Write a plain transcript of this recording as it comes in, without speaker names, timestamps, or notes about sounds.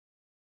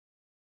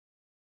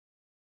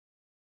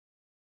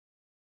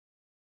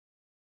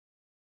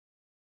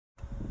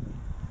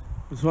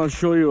Just want to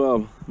show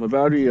you my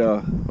battery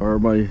or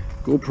my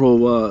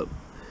GoPro.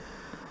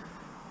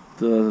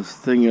 The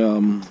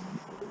thing,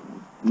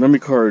 memory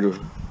card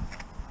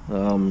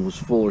was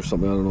full or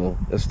something. I don't know.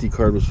 SD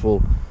card was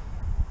full.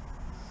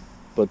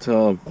 But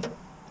so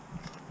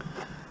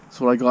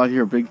what I got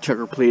here, a big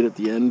checker plate at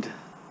the end,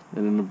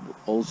 and then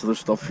all this other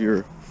stuff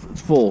here.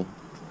 It's full.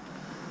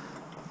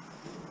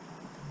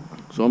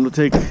 So I'm gonna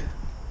take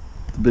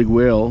the big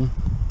whale.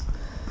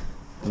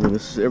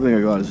 Everything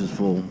I got is just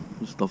full.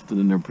 I stuffed it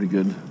in there pretty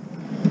good.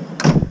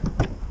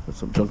 Got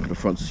some junk in the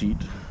front seat,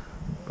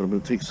 but I'm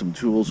gonna take some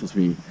tools with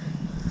me.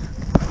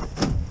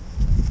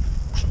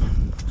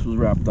 This was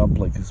wrapped up,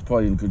 like it's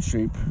probably in good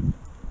shape.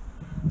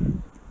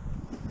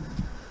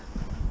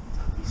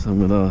 So I'm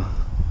gonna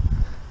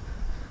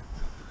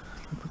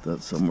put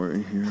that somewhere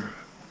in here.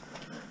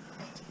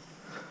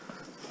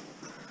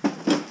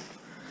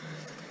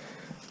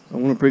 I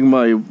want to bring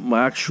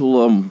my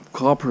actual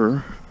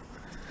copper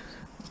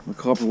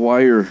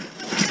wire.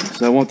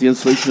 So I want the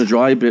insulation to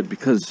dry a bit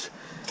because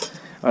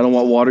I don't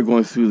want water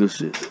going through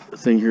this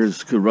thing here.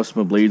 This could rust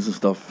my blades and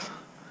stuff.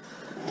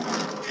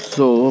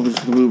 So I'm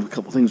just gonna move a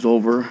couple things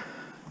over.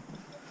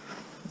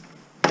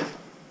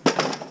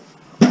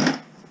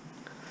 I'm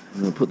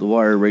gonna put the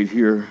wire right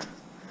here.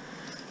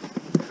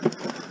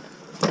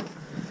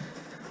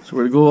 So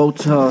we're gonna go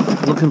out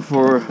looking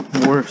for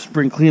more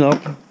spring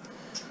cleanup.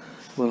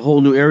 Well, a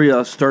whole new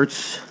area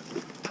starts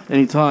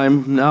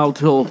anytime now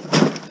till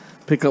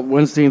pick up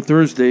Wednesday and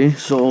Thursday,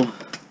 so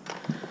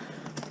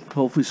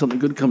hopefully something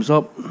good comes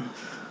up.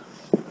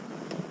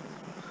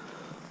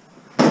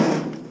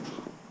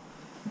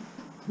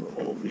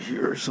 Over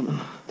here or something.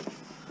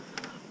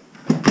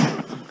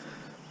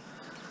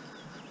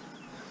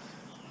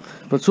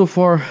 But so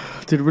far,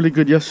 did really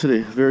good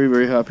yesterday. Very,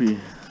 very happy. It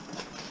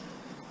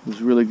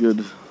was really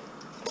good.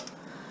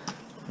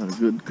 Had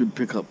a good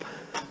pickup.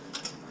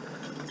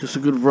 Just a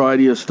good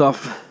variety of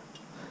stuff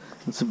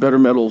and some better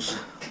metals,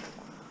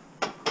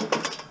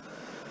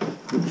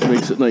 which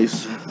makes it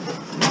nice.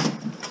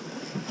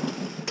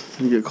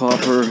 You get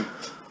copper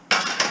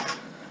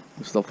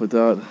and stuff like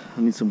that.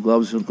 I need some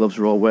gloves. The gloves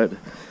are all wet.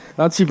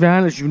 That's the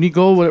advantage. When you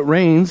go when it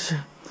rains,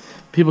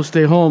 people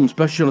stay home,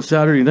 especially on a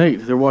Saturday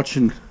night. They're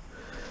watching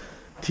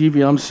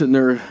TV. I'm sitting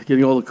there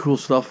getting all the cool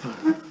stuff.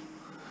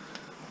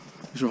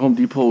 These are Home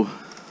Depot,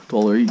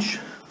 $1 each.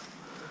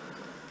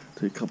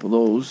 Take a couple of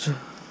those.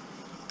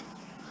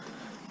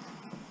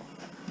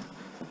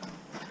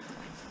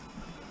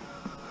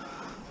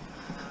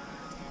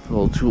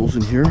 All the tools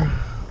in here.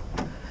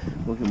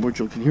 Look at more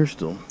junk in here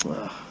still.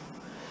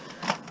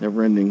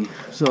 Never ending.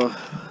 So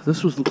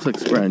this looks like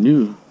it's brand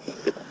new.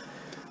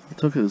 I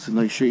took it. It's in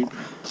nice shape.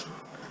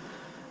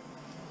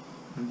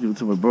 I'll give it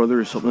to my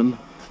brother or something.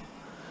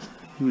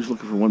 He was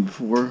looking for one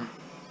before.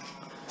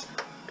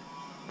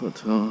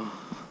 But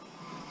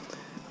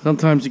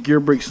sometimes the gear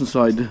breaks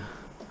inside,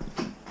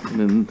 and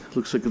then it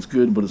looks like it's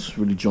good, but it's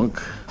really junk.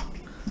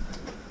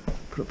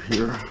 Put up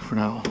here for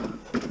now.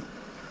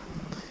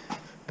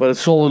 But it's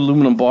solid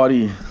aluminum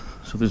body,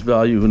 so there's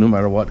value no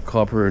matter what,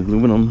 copper and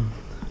aluminum.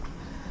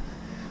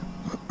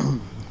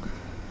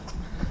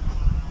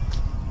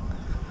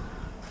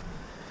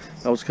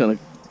 That was kind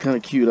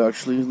of cute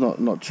actually,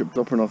 not chipped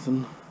up or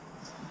nothing.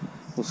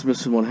 It's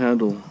missing one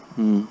handle.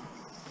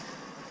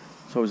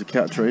 It's always a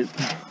catch, right?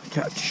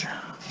 Catch.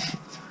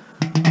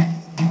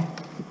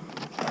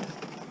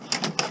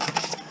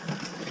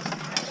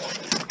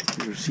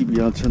 These are CB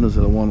antennas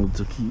that I wanted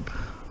to keep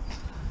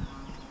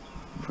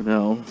for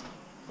now.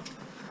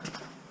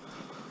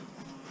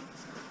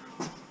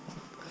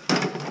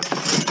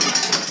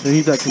 I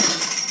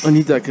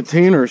need that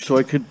container so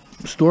I could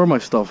store my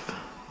stuff.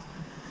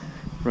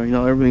 Right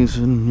now everything's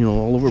in,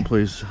 all over the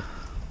place.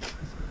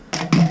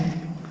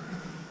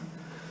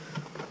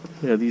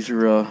 Yeah, these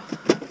are a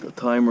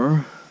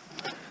timer.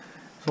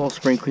 It's all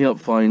spring cleanup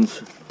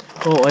finds.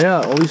 Oh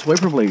yeah, all these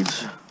wiper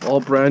blades, all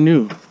brand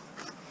new.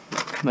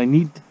 And I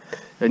need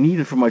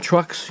it for my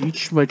trucks.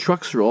 My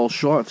trucks are all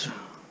shot.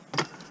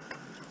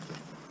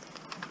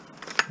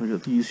 I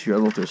got these here. I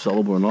don't know if they're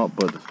sellable or not,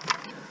 but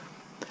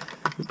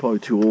they're probably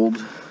too old.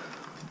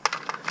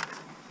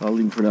 I'll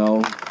leave them for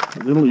now.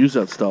 They don't use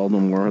that style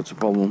no more. That's a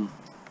problem.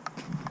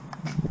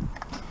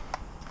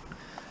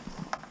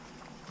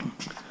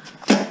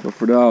 But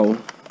for now,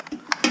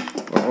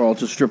 or I'll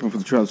just strip them for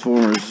the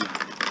transformers.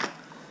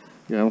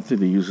 Yeah, I don't think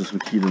they use this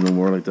Makita no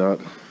more like that.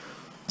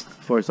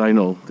 As far as I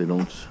know, they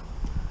don't.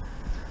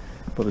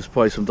 But there's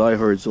probably some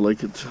diehards that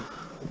like it.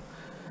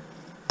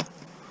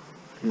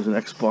 Here's an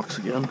Xbox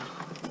again.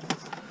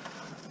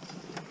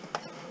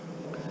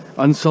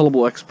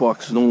 Unsellable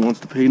Xbox. No one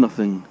wants to pay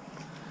nothing.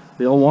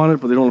 They all want it,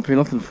 but they don't want to pay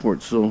nothing for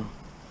it. So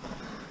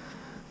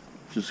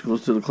just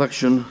goes to the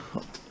collection,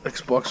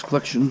 Xbox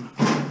collection.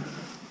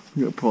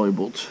 You got probably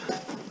about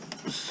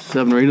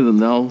 7 or 8 of them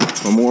now,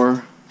 or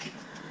more.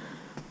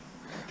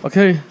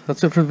 Okay,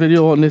 that's it for the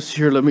video on this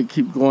here. Let me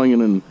keep going,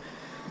 and then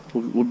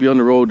we'll be on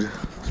the road.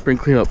 Spring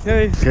cleanup.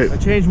 Okay. I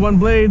changed one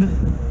blade.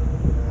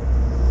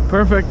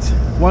 Perfect.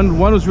 One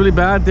was really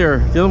bad there.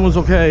 The other one's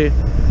okay.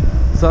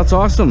 So that's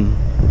awesome.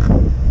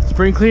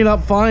 Spring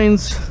cleanup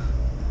finds.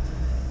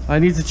 I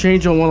need to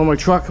change on one on my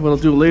truck, but I'll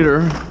do it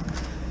later.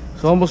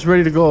 So almost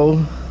ready to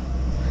go.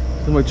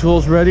 So my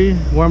tools ready.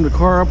 Warm the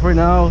car up right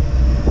now.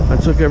 I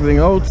took everything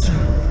out.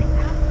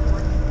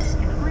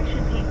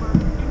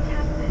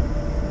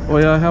 Oh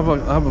yeah, I have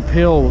a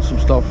pail with some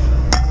stuff.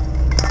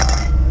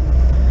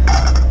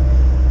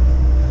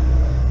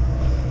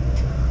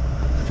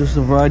 Just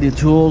a variety of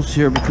tools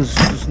here because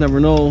you just never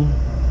know.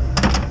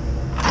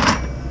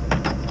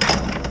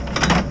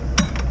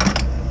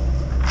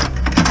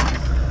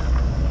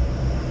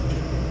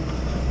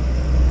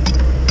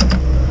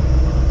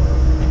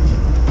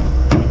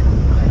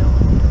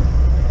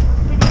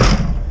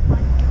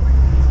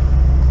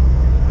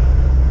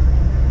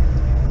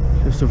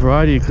 Just a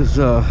variety because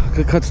I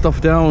could cut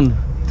stuff down.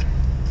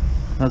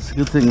 That's a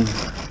good thing.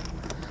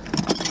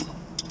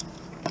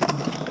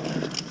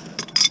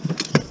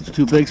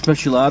 Two big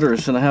special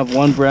ladders, and I have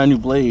one brand new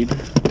blade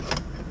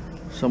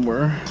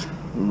somewhere.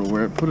 I don't know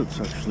where I put it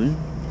actually.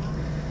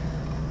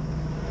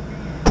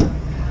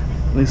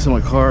 At least in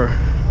my car.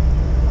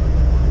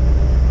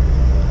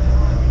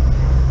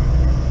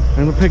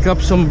 I'm gonna pick up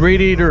some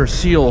radiator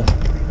seal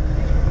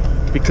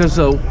because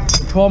the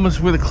problem is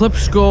where the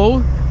clips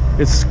go,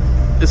 it's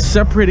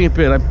separating a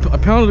bit. I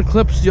pounded the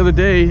clips the other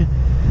day.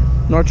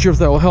 Not sure if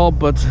that will help,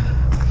 but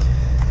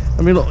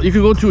I mean, you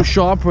can go to a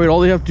shop, right?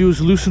 All they have to do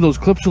is loosen those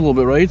clips a little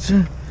bit, right?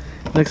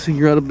 Next thing,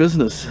 you're out of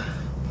business.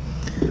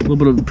 A little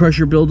bit of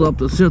pressure buildup,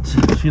 that's it.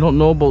 So you don't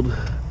know about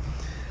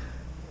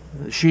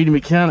shady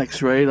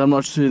mechanics, right? I'm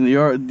not saying they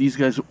are, these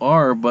guys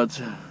are,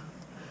 but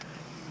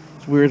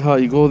it's weird how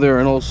you go there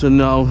and all of a sudden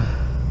now,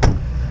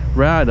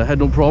 rad. I had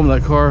no problem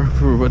with that car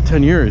for about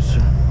 10 years,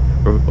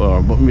 or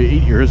about maybe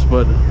 8 years,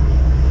 but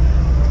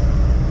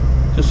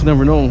just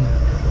never know.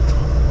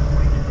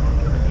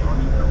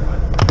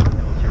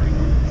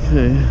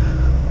 Okay.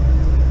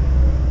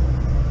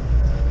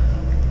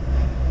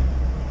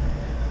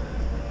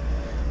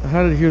 I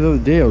had it here the other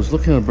day. I was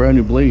looking at a brand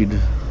new blade.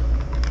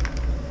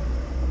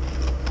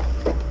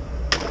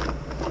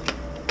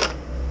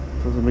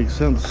 Doesn't make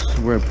sense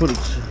where I put it.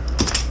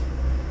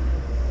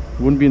 It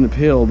wouldn't be in the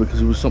pail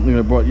because it was something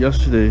I bought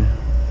yesterday.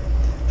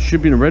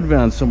 Should be in a red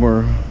van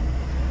somewhere.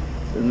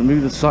 And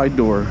maybe the side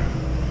door.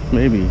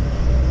 Maybe.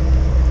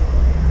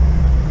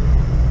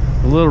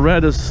 The little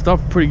red is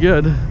stuffed pretty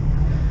good.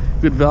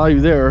 Good value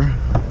there.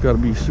 Got to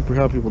be super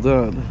happy with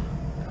that.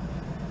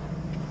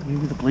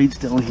 Maybe the blade's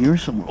down here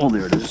somewhere. Oh,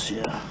 there it is.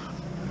 Yeah,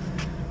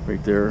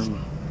 right there.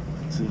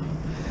 Let's see.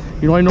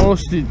 You know, I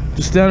noticed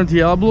the standard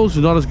Diablos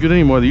are not as good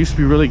anymore. They used to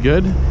be really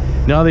good.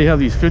 Now they have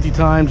these 50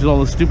 times and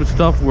all this stupid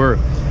stuff where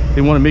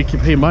they want to make you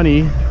pay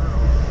money.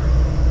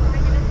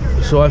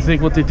 So I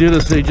think what they did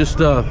is they just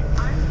the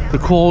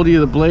quality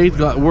of the blade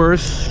got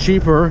worse,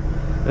 cheaper,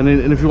 and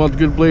if you want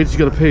good blades, you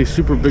got to pay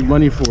super big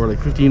money for it, like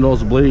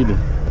 $15 a blade.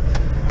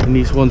 And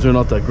these ones are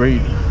not that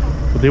great,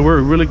 but they were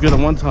really good at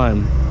one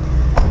time.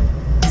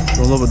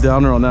 So a little bit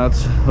downer on that.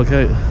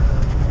 Okay.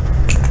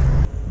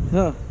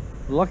 Yeah,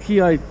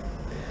 lucky I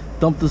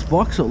dumped this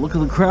box out. Look at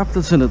the crap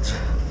that's in it.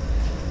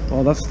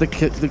 Oh, that's the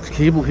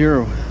cable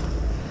here.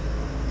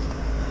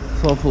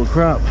 It's all full of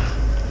crap.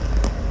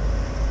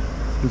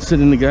 Been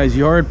sitting in the guy's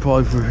yard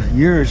probably for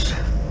years.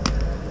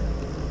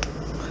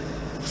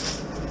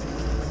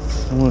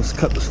 I want to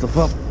cut this stuff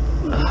up.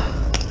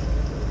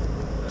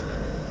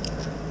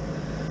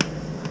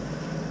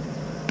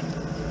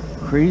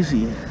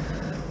 Crazy.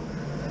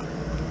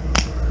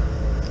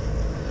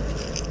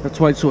 That's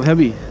why it's so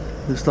heavy.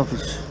 This stuff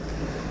is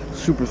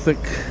super thick.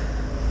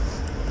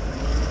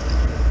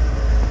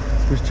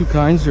 There's two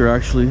kinds there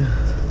actually.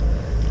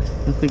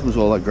 I didn't think it was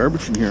all that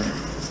garbage in here.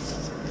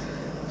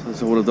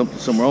 So I would have dumped it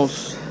somewhere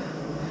else.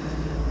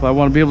 But I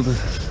want to be able to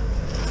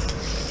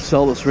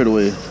sell this right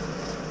away.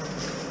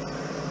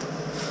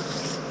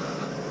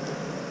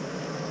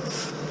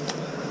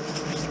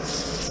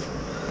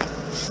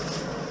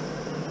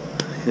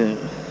 Okay.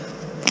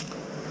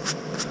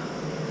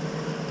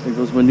 There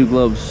goes my new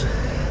gloves.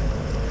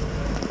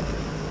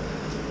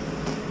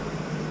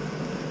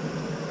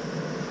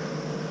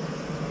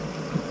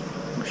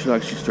 I should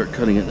actually start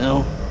cutting it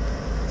now.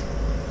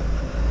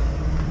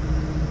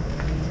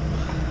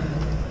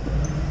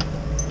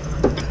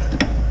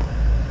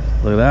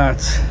 Look at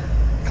that.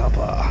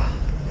 Kappa.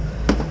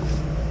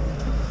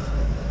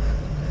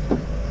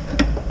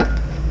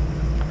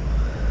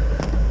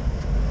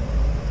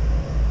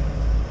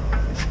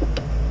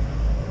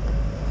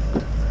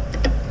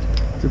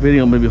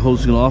 Debating on maybe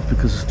hosing it off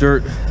because it's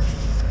dirt.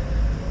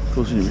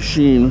 Goes in your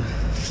machine,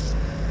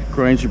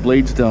 grinds your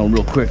blades down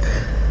real quick.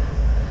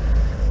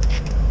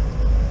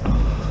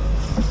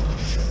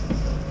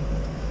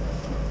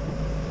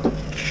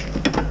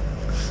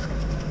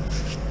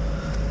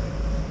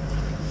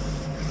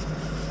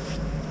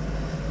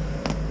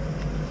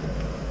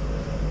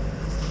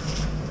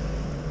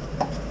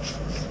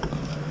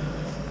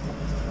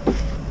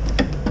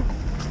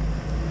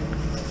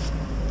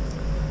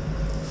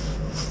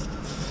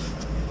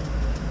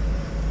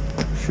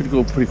 Should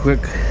go pretty quick.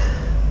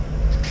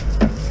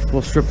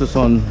 We'll strip this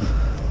on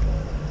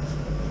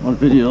on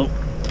video. You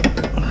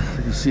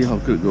can see how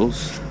good it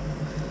goes.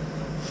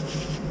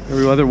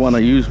 Every other one I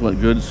used went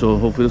good, so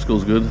hopefully this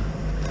goes good.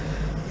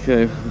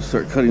 Okay, we'll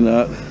start cutting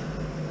that.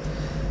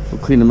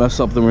 We'll clean the mess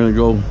up, then we're gonna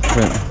go.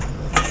 Okay.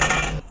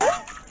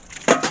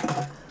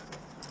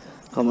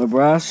 Got my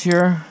brass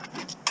here,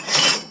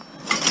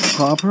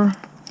 copper.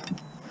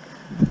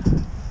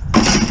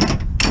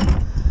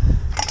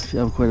 Should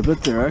have quite a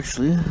bit there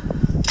actually.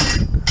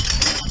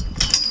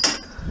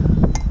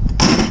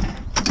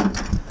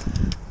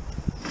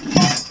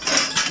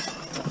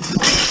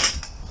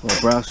 All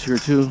brass here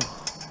too.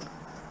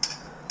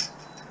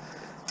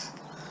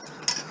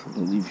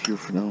 I'll leave here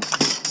for now.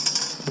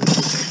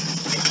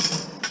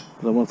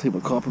 But I want to take my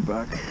copper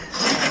back.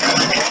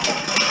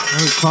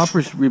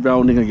 Copper's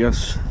rebounding, I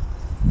guess.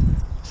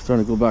 It's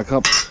starting to go back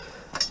up.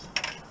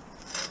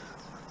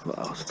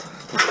 Wow, it's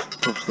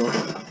tough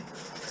stuff.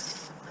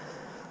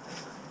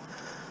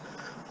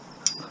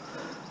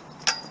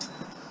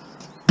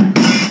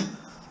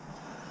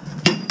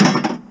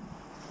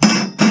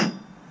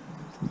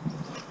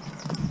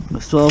 I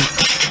still have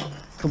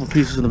a couple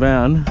pieces in the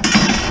van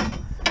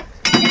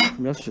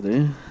from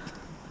yesterday.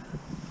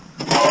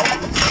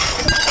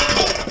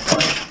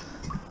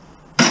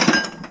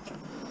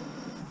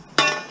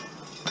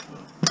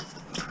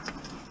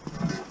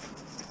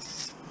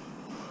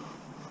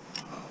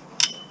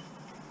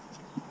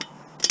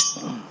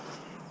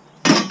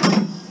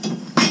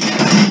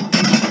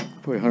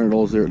 Probably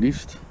 $100 there at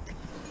least.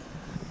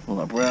 All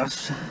that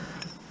brass.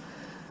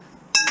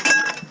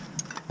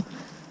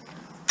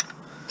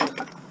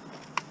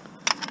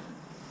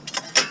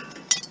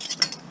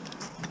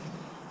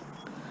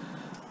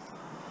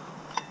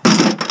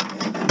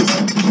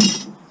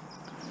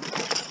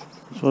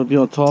 Just want to be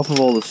on top of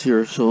all this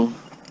here, so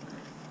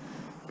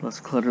less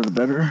clutter the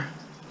better.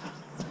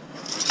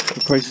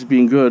 The price is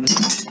being good.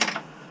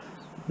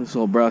 This is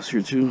all brass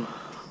here too.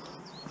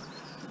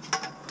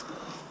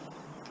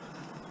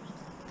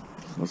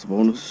 That's a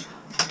bonus.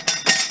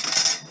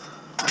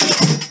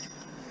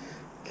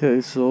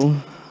 Okay, so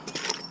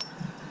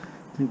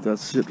I think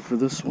that's it for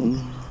this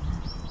one.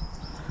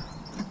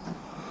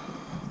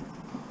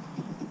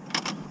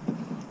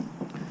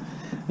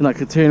 And that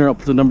container up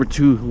to the number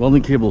 2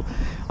 welding cable.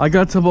 I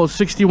got to about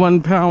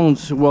 61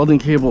 pounds welding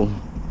cable.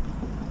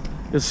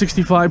 It's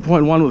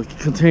 65.1 with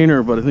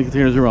container, but I think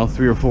container's around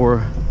 3 or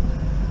 4.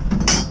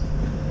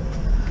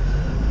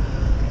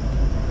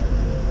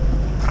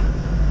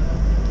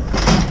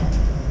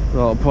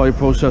 I'll probably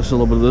process a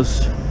little bit of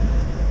this,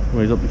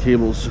 raise up the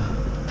cables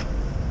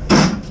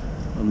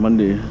on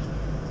Monday.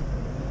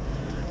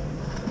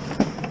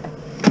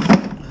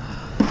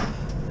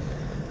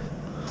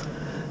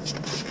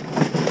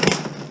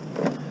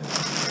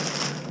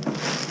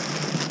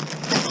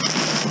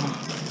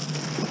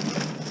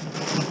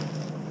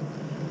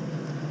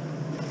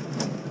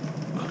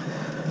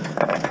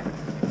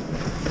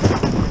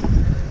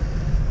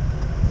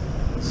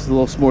 It's a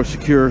little more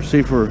secure,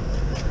 safer.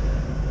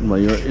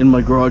 In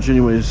my garage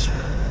anyways.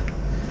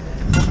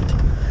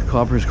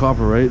 Copper is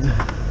copper, right?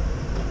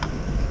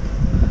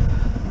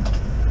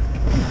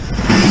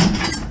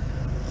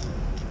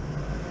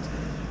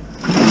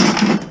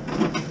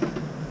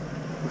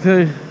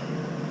 Okay,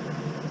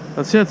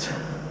 that's it. A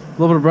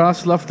little bit of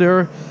brass left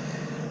there.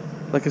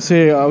 Like I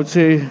say, I would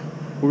say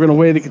we're gonna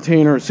weigh the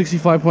container at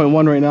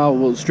 65.1 right now.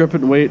 We'll strip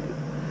it and weigh it,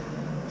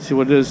 see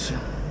what it is.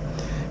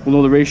 We'll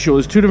know the ratio.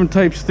 There's 2 different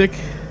types, thick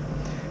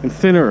and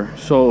thinner,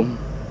 so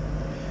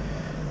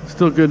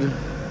still good.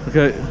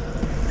 Okay,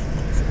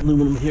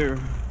 aluminum here.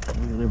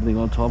 We got everything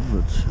on top of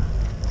it.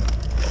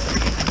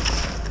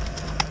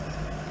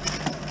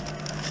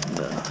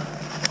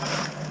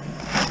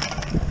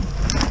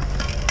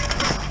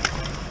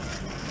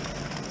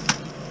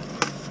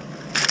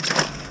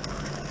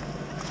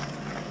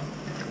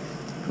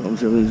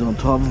 Almost everything's on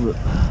top of it.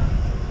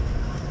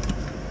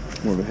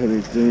 More of a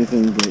headache than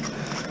anything, but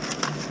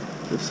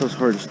this stuff's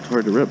hard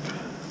to rip.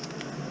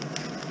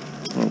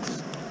 Well,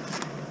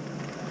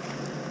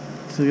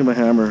 let's get my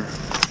hammer.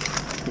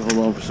 Hold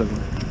on for a second.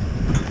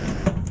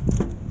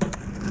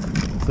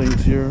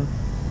 Things here.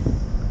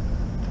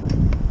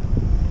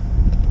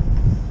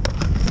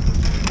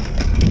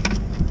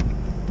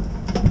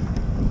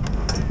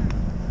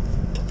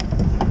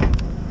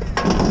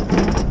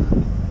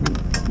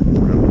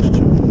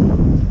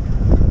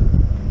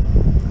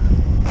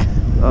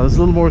 There's a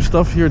little more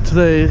stuff here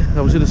today.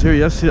 I was in this here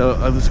yesterday.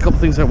 There's a couple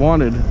things I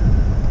wanted.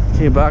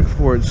 Came back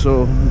for it,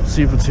 so let's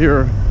see if it's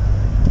here.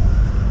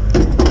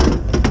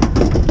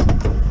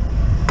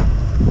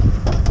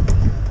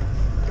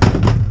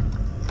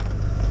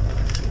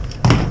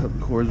 Cut the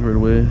cords right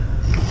away.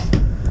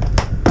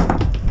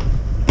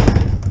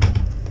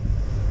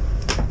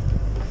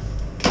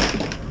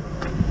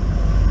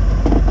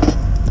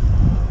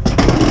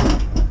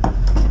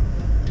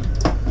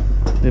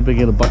 Maybe I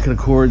get a bucket of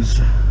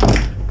cords.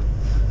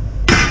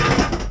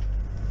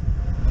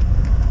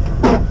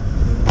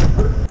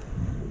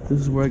 This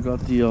is where I got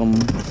the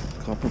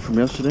copper from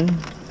yesterday.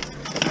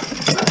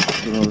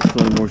 So now there's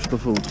plenty more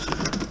stuff out.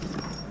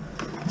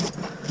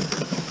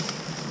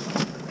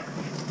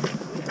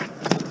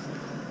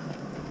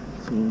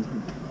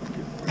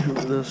 Get rid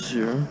of this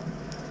here.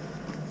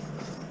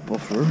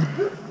 Buffer.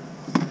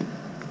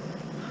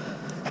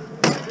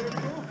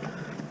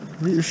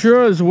 You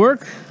sure does it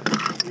work?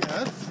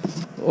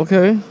 Yes.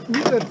 Okay.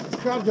 Need a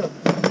charger.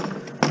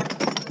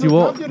 Do you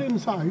want? Charger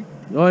inside.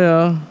 Oh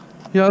yeah.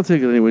 Yeah, I'll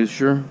take it anyways,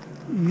 sure.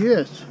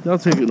 Yes. I'll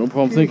take it, no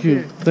problem. Thank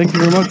you. Thank you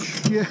very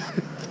much. Yeah.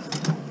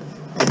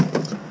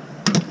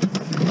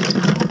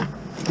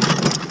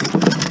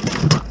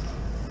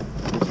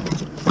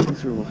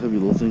 These are little heavy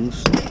little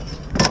things.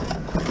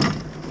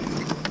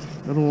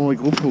 I don't know why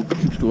GoPro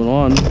keeps going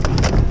on. I'm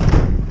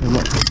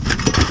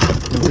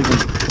thinking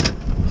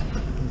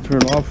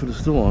turn it off, but it's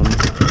still on.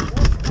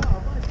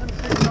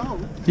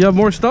 You have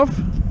more stuff?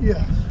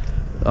 Yes.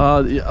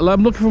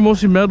 I'm looking for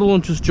mostly metal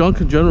and just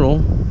junk in general.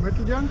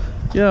 Metal junk?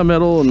 Yeah,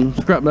 metal and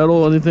scrap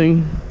metal,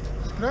 anything.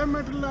 Scrap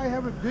metal, I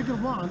have a bigger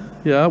one.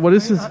 Yeah, what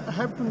is this? I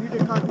have to need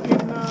a cut in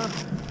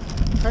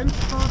fence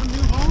for a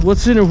new house.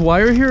 What's in a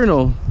wire here?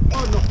 No.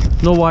 Oh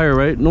no. No wire,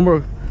 right? No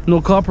more. No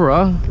copper,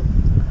 huh?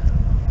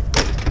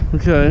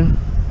 Okay.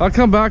 I'll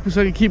come back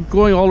so I can keep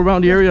going all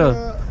around the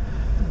area.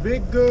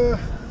 Big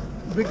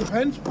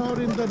fence for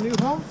in the new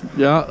house.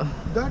 Yeah.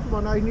 That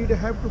one I need to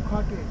have to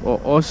cut it.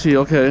 Oh, I see.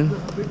 Okay.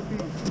 Big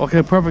piece.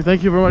 Okay, perfect.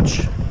 Thank you very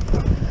much.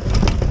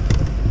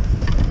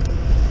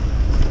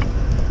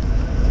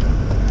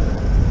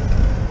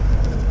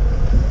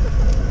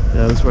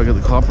 Yeah, that's where I got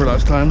the copper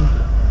last time.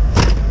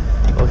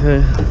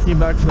 Okay, came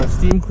back to that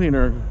steam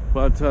cleaner,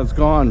 but it's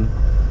gone.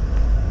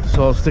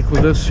 So I'll stick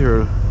with this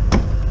here.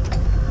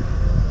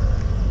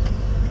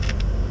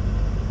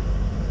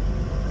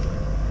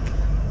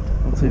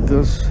 I'll take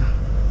this.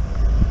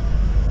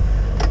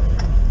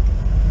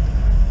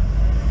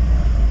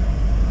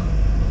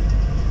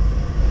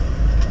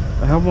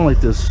 I have one like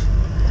this.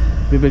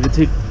 Maybe I could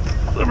take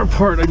whatever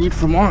part I need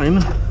for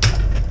mine.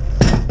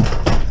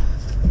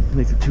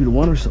 Make it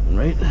 2-to-1 or something,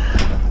 right?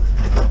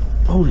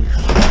 Holy shit.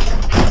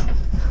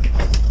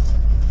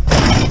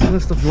 That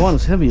stuff you want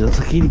is heavy. That's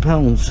like 80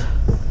 pounds.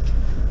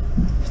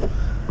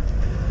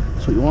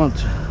 That's what you want.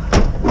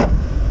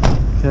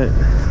 Okay. I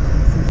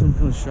think some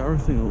kind of shower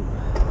thing.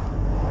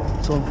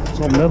 It's all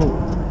metal.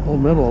 All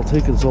metal. I'll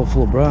take it. It's all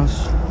full of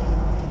brass.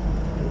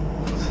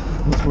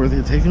 That's worthy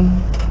of taking.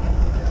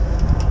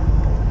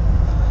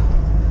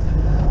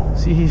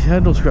 See, he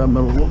had no scrap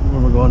metal. Where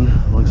am I going?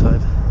 Wrong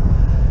side.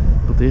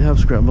 But they have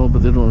scrap metal,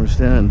 but they don't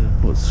understand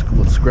what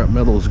scrap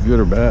metal is good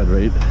or bad,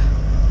 right?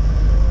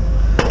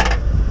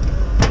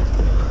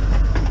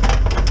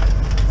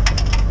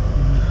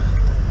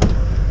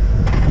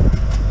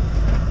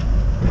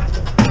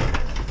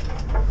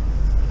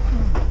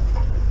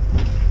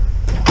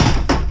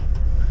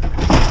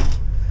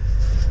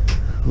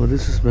 What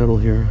is this metal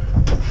here?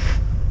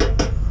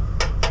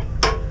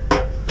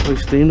 It's like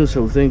stainless, I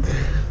would think.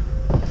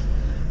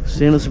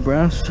 Stainless and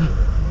brass,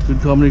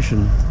 good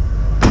combination.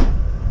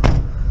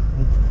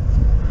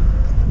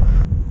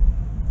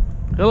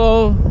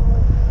 Hello,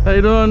 how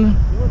you doing?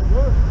 Good,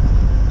 good.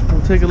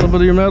 I'll take a little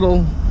bit of your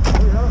metal. Oh,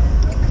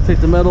 yeah. Take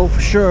the metal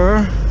for sure.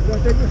 You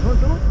gonna take this one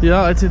too?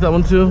 Yeah, I take that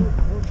one too.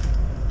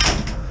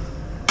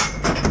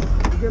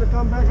 You gonna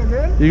come back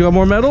again? You got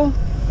more metal?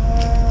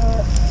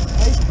 I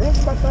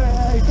think, but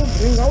I could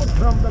bring out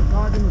from the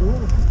garden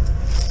room.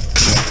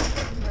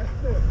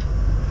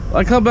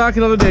 I come back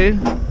another day.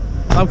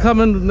 I'm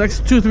coming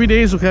next 2-3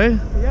 days, okay?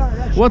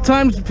 Yeah, sure. What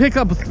time's pick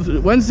up?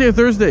 Wednesday or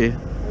Thursday? I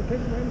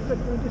think Wednesday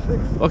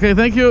 26th. Okay,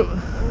 thank you.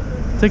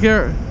 Take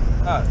care.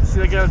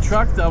 See, I got a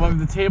truck that went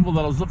with the table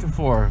that I was looking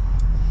for.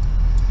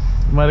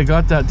 Might have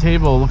got that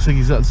table. Looks like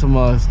he's got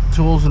some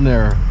tools in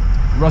there,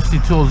 rusty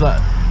tools.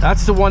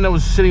 That's the one that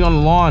was sitting on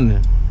the lawn.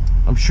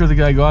 I'm sure the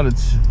guy got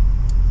it.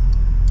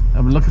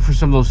 I've been looking for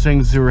some of those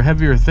things. They were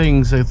heavier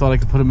things. I thought I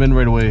could put them in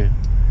right away,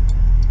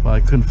 but I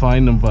couldn't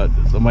find them. But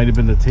there might have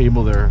been the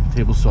table there,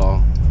 table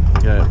saw.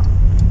 Yeah.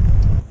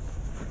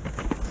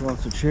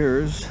 Lots of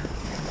chairs,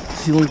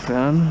 ceiling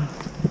fan.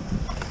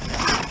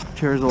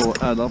 Chairs all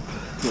add up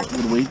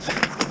with weight.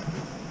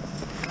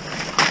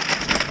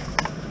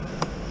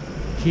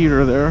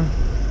 Heater there.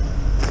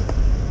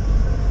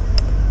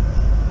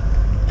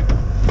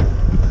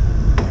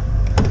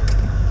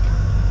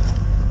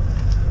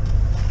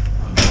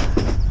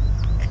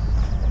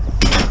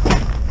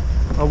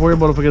 I'll worry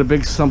about if I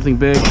get something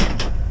big.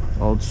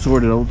 I'll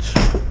sort it out.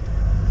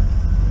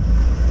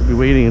 I'll be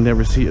waiting and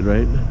never see it,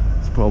 right?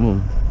 That's the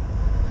problem.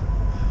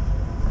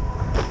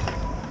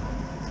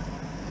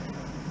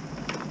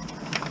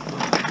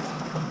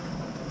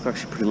 It's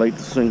actually pretty light,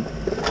 this thing.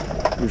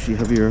 Usually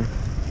heavier.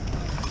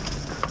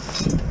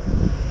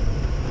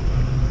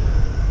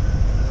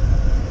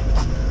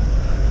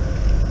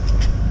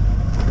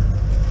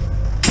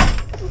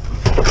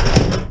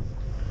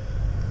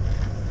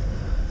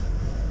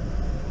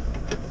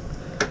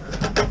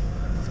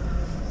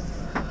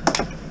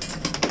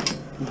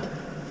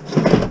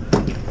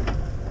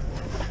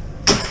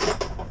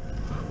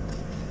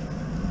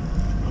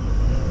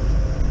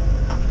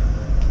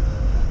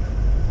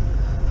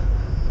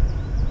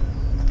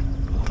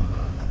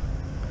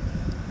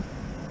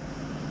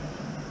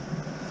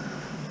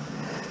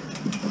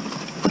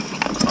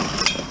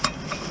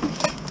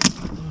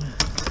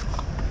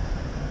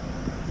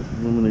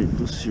 eliminate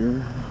this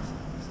here.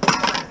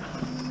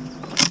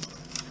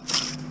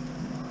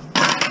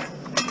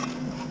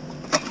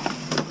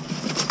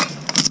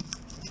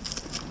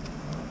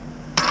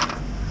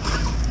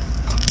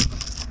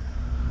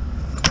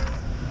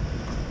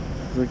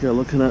 That guy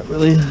looking at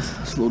really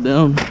slow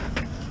down.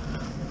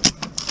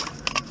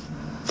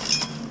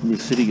 Maybe a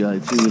city guy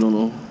too, you don't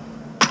know.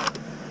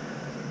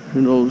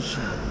 Who knows?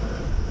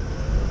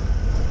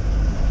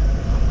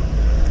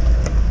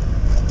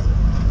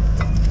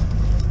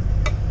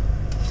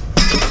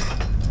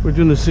 We're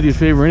doing the city a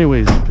favor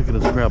anyways, picking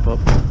this crap up.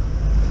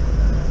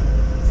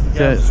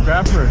 Yeah,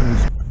 scrapper.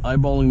 He's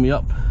eyeballing me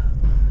up.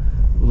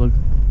 Look,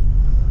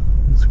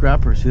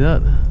 scrapper, see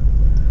that?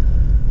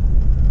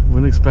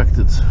 Wouldn't expect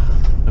it.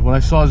 Like when I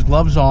saw his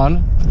gloves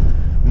on,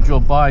 we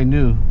drove by, I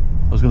knew.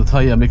 I was gonna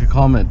tell you, I'd make a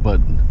comment, but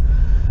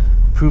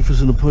proof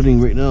is in the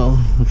pudding right now.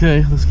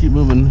 Okay, let's keep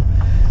moving.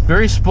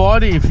 Very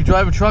spotty. If you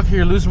drive a truck here,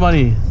 you lose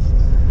money.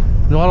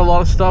 Not a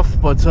lot of stuff,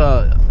 but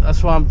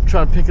that's why I'm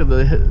trying to pick up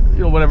the,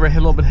 you know, whatever, a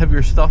little bit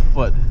heavier stuff.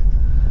 But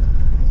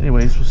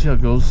anyways, we'll see how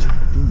it goes.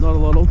 Not a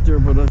lot out there,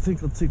 but I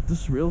think I'll take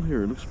this rail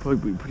here. It looks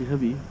probably pretty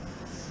heavy.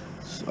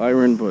 It's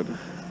iron, but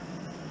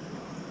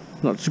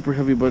not super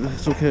heavy, but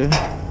it's okay.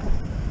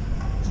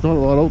 It's not a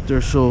lot out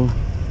there, so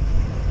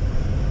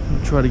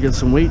I'll try to get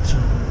some weight.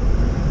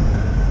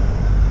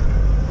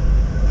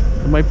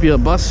 It might be a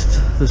bust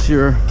this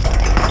year.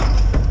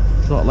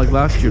 It's not like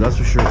last year, that's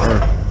for sure. Or,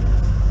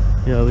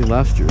 yeah, I think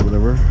last year or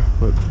whatever,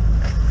 but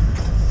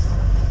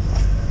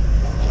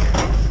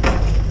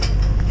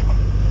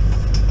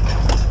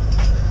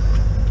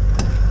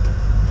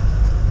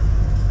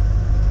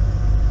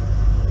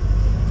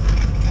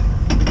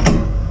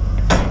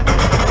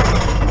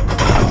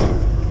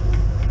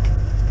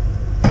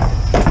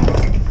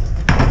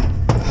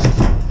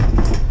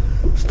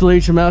still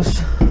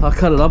HMS. I'll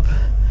cut it up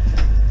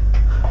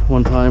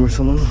one time or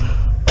something.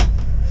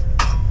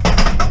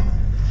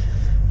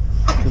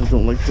 I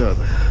don't like that.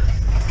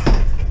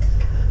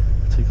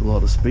 Take a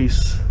lot of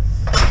space.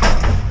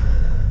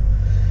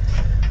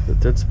 The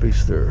dead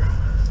space there.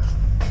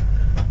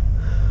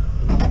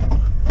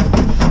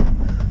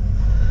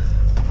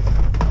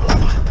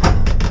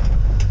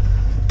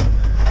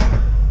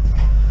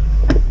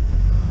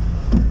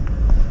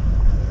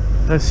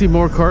 I see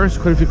more cars,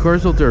 quite a few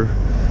cars out there.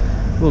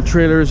 Little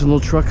trailers and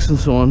little trucks and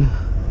so on.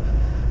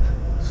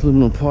 This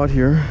little pot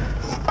here.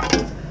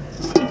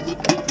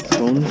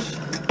 Phones.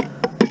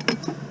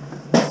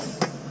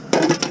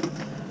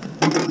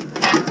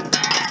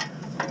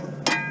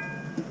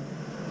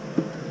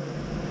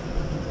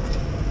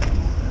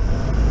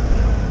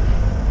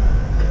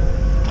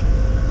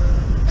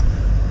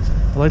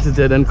 I like the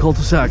dead end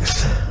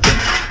cul-de-sacs.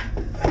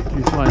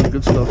 You find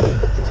good stuff.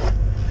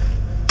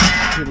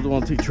 People don't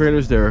want to take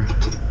trailers there.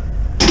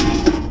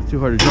 Too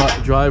hard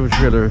to drive a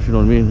trailer, if you know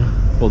what I mean.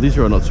 Well, these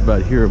are not so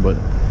bad here, but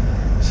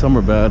some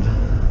are bad.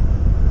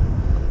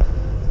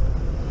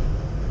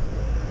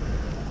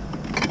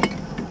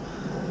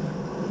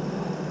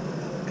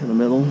 Kind of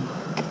metal.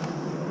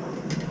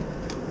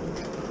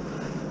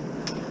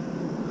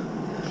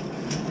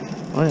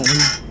 Oh yeah,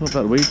 not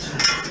bad weight.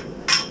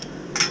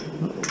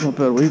 Not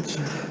bad weight.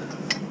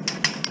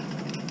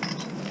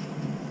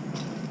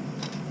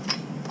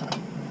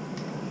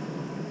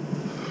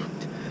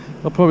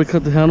 I'll probably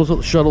cut the handles out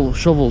the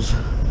shovels,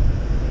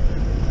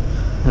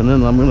 and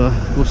then I'm gonna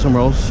go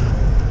somewhere else.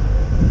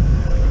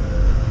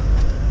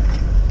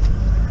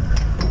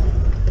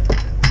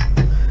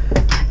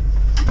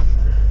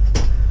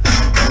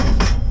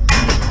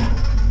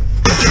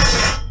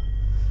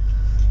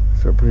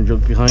 Start putting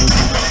junk behind.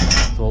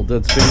 It's all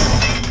dead space.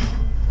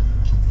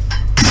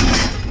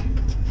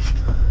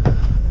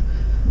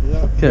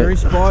 Yeah, very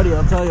spotty,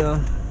 I'll tell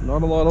you.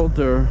 Not a lot out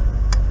there,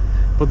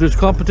 but there's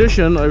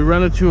competition. I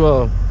ran into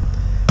a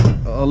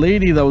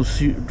lady that was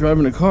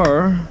driving a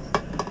car,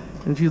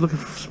 and she's looking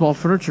for small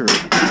furniture.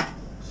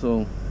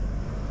 So,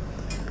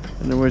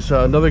 and there was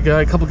another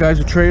guy, a couple guys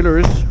with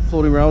trailers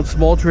floating around,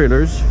 small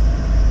trailers.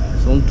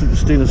 Someone took the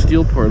stainless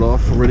steel part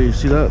off already. You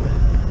see that?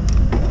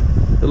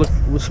 They look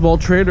with small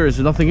trailers,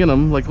 there's nothing in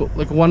them, like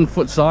 1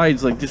 foot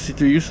sides, like just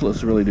they're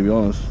useless, really, to be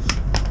honest.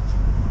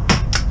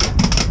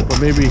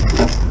 But maybe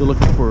they're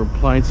looking for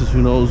appliances,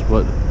 who knows?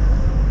 But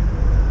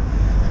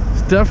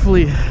it's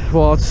definitely,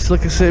 well, it's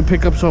like I say,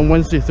 pickups on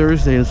Wednesday,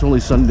 Thursday, and it's only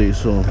Sunday,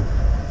 so.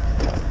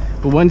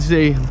 But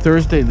Wednesday,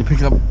 Thursday, they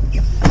pick up.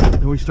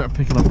 Then we start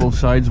picking up both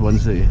sides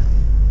Wednesday.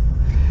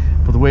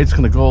 But the way it's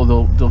gonna go,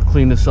 they'll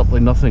clean this up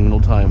like nothing in no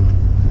time.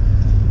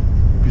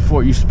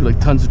 Before it used to be like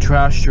tons of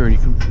trash here, and you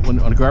could,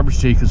 on a garbage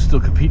day, you could still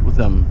compete with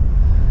them.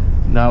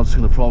 Now it's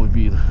gonna probably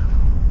be,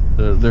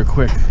 they're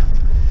quick.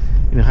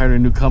 And they hired a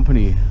new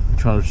company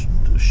trying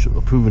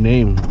to prove a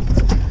name.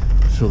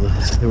 So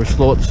they were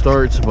slow at the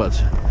starts, but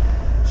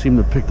seem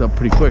to have picked up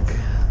pretty quick.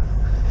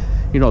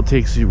 You know, it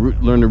takes you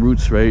learn the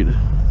routes, right?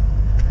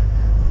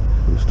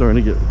 We're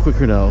starting to get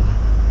quicker now.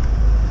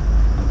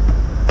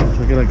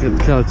 So I gotta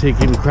kind of take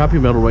even crappy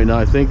metal right now,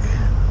 I think.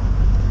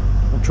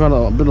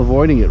 I've been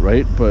avoiding it,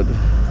 right? But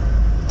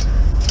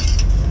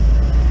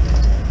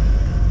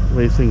the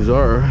way things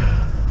are,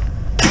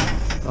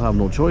 I have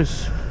no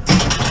choice.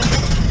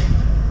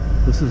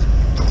 This is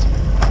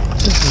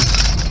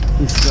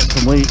at least got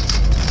some weight.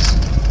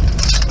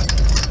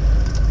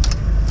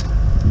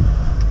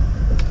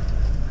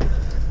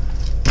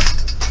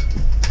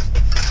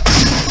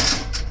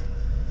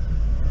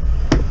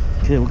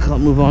 Okay, we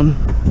can't move on.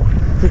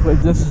 I think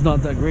like this is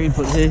not that great,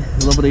 but hey,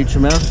 a little bit of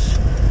HMS.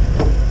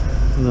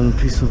 And then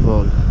a piece of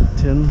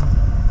tin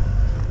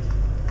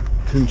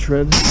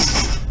shred.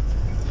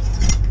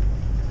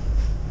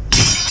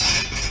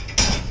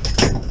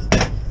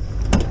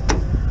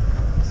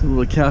 There's a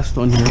little cast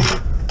on here.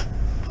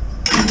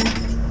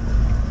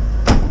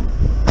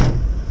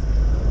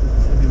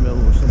 Heavy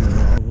metal or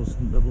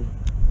something. Metal.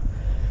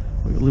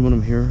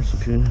 Aluminum here, it's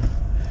okay.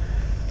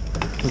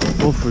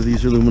 Both for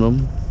these are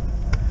aluminum,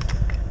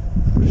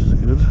 which is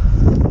good.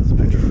 There's a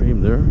picture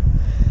frame there.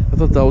 I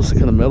thought that was the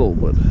kind of metal,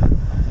 but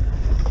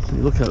when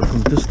you look at it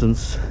from a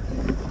distance,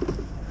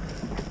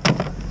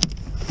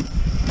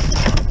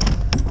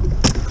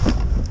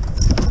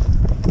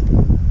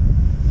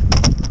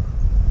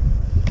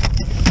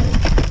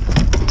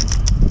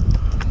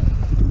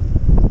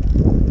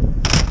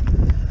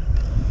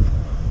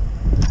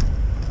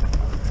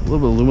 a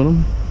little bit of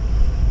aluminum.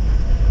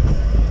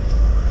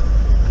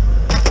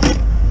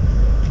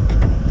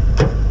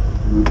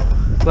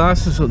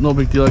 Glass is no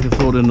big deal, I can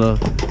throw it in the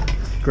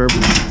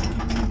garbage.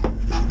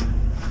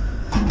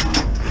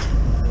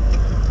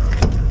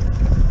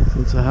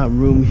 Since I have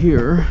room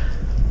here,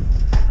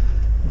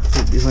 I'll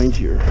fit behind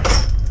here.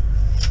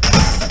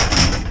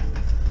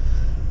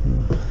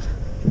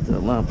 Get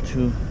that lamp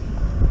too.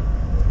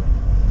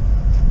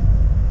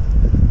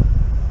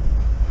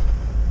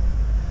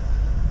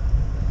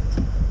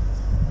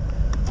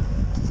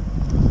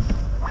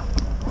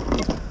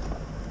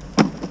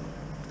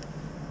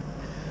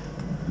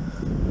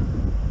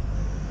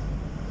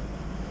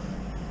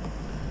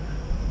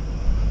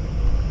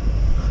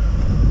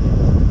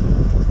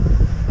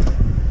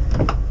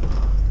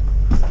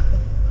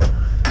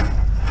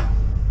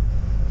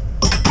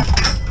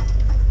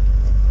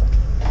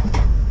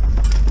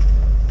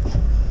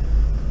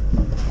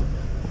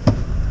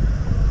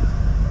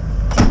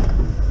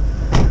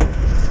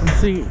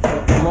 Seeing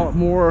a lot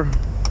more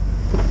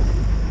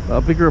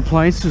bigger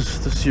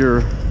appliances this year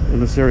in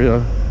this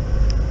area.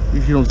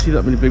 Usually don't see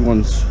that many big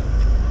ones.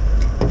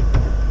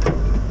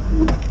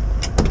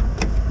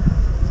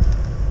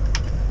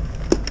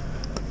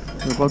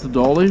 And about the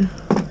dolly,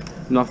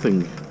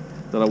 nothing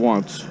that I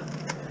want.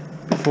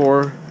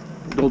 Before,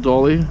 no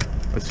dolly,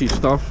 I see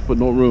stuff but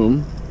no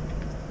room.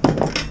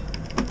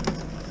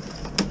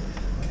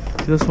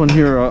 This one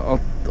here,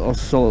 I'll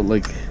sell it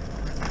like.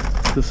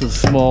 This is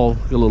small,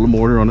 got a little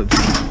mortar on it.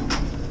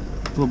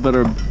 A little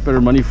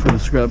better money for the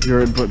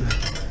scrapyard, but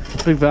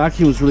big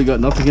vacuums really got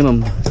nothing in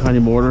them. Tiny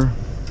mortar.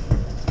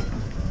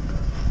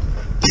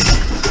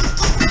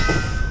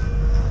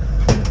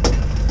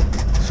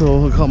 So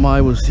what caught my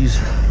eye was these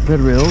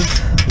bed rails,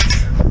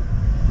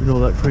 which you know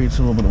that creates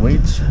a little bit of weight.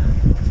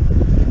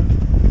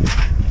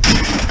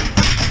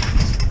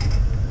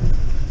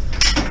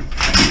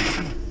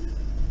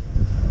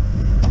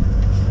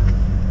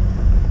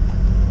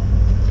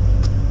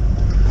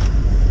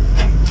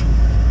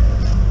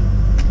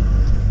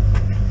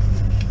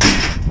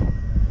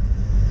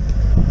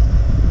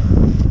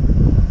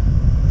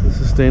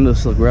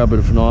 Stainless, I'll grab it.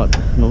 If not,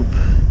 nope,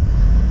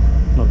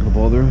 not gonna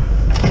bother.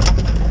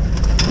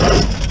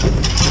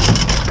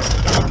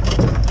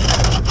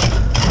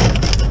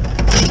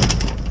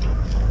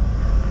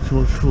 Too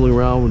much fooling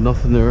around with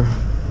nothing there.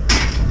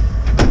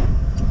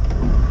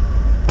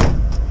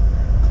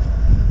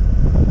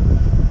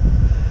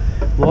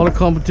 A lot of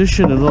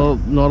competition and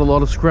not a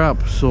lot of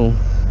scrap, so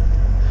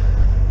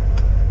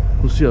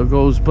we'll see how it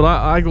goes. But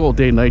I go all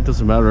day and night,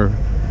 doesn't matter.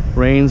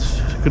 Rains,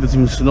 could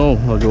even snow,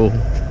 I'll go.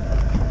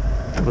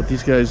 But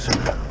these guys,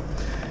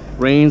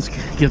 rains,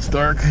 gets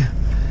dark.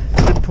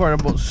 Good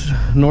part about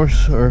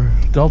North or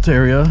Delta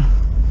area,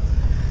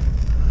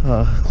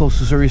 close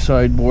to Surrey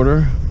side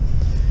border.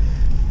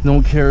 No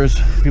one cares.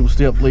 People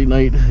stay up late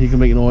night. You can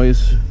make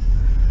noise.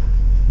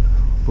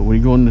 But when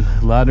you go into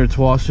Ladner,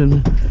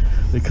 Tsawwassen,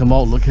 they come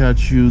out, look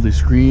at you, they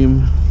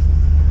scream.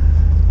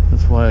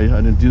 That's why I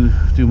didn't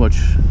do much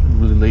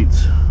really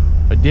late.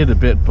 I did a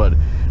bit, but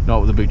not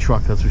with a big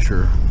truck, that's for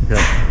sure.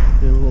 Okay.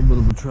 A little bit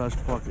of a trash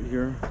pocket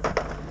here.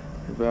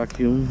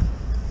 Vacuum,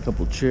 a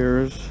couple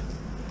chairs,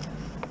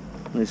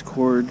 nice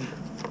cord.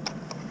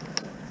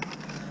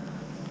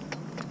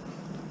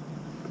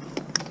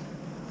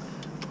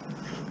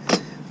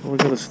 Oh, we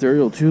got a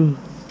stereo too.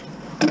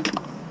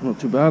 Not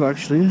too bad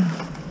actually.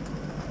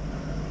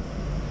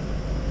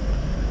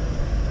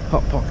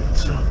 Hot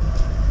pockets.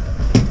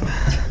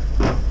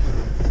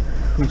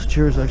 Those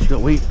chairs actually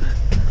got weight.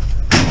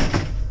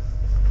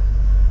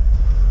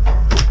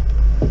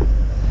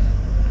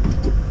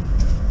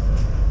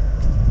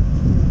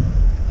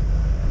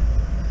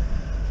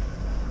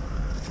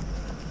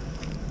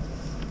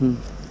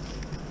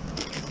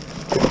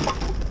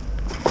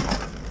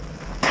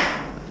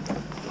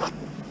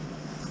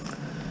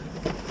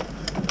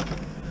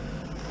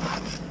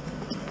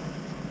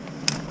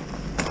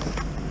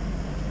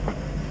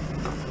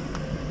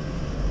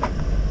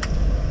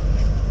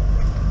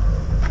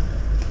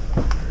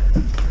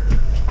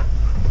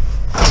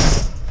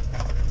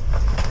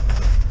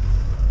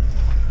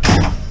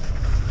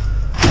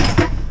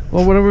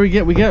 Well, whatever we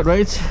get,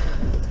 right?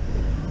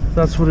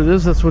 That's what it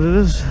is, that's what it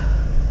is.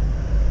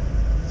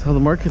 That's how the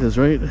market is,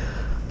 right?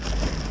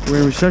 We're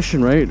in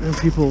recession, right? And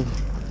people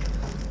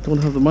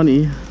don't have the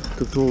money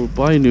to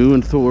buy new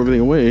and throw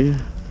everything away.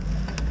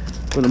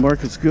 When the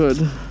market's good,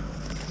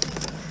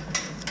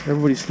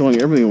 everybody's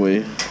throwing everything away.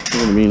 You know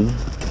what I mean?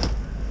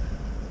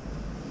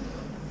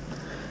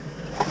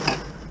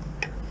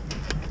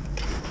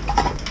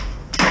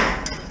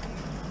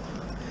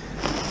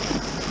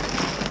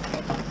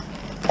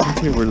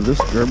 Get rid of this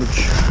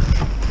garbage.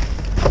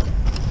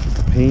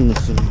 Pain,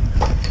 this thing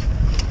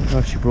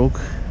actually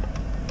broke.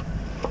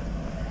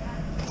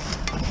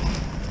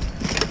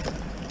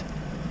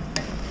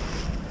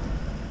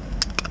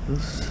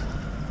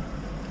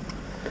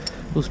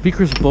 Those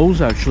speakers,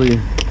 Bose, actually.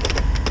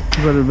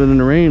 Might have been in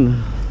the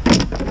rain.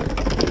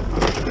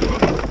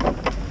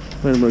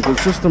 Might have been a good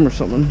system or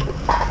something.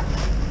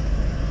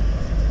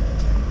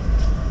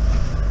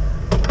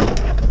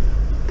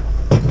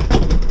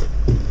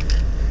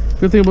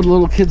 Good thing about the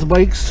little kids'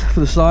 bikes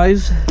for the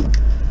size,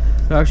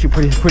 they're actually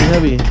pretty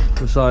heavy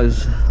for the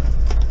size.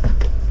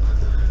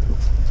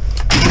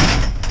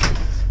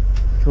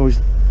 You can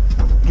always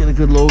get a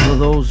good load of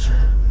those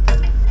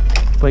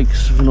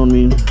bikes, if you know what I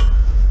mean.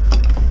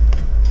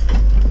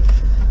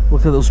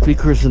 Look at those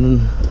speakers and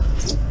then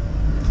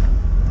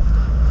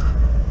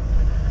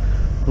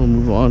we'll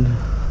move on.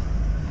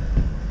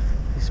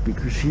 These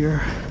speakers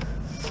here,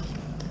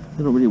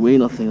 they don't really weigh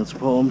nothing, that's the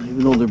problem,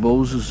 even though they're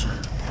Boses.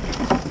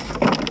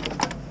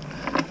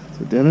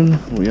 So Denon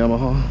or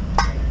Yamaha.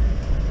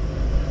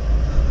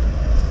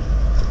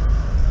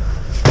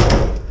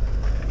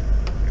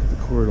 Cut the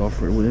cord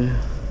off right away.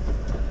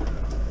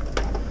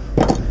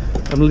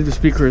 I'm gonna leave the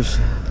speakers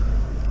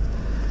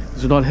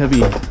because they're not heavy.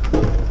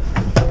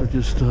 They're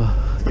just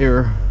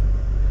air.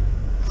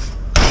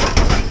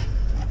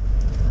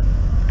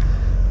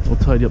 I'll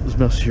tidy up this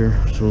mess here,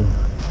 so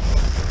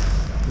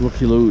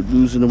looky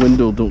loose in the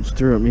window, don't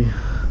stare at me.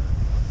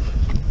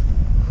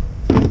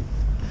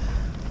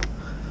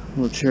 A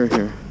little chair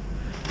here.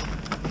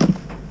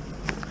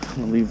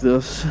 I'll leave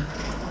this.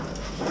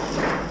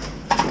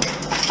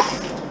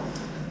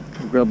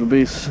 I'll grab the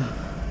base.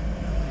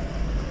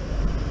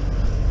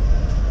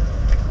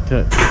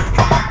 Okay.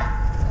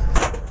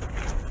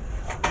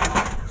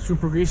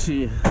 Super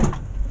greasy.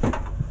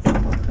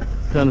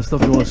 Kind of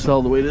stuff you want to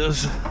sell the way it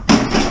is.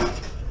 I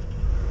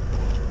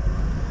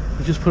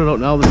just put it out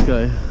now, this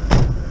guy.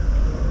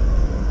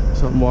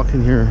 So I'm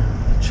walking here.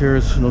 The chair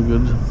is no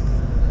good.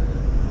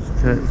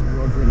 Okay.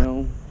 Right now. I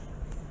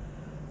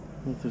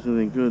don't know if there's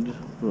anything good,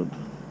 but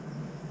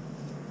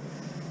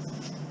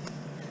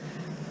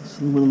it's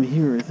aluminum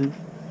here, I think.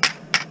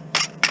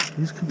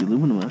 These could be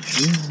aluminum,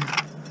 actually.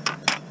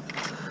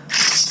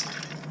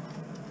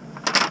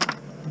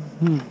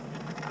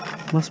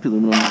 Must be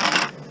aluminum.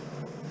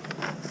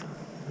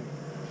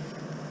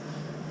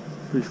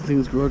 There's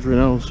things garage right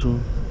now, so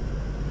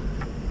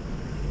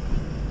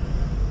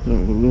no,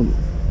 aluminum.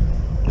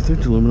 I think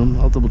it's aluminum.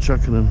 I'll double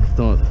check and then if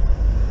not,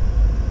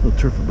 I'll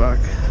turf it back.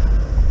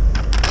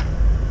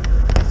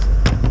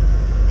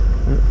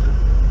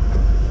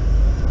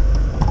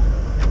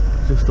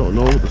 Just don't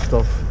know the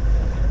stuff.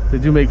 They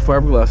do make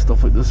fiberglass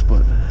stuff like this,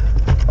 but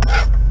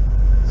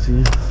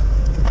see.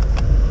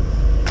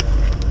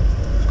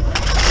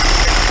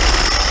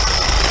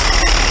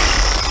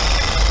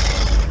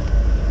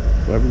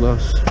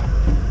 Fiberglass.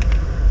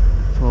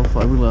 It's all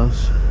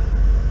fiberglass.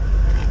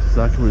 That's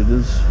exactly what it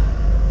is.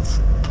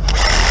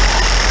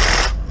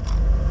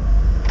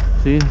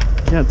 See?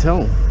 Can't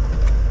tell.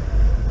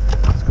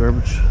 It's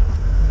garbage.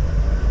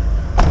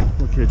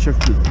 Okay, I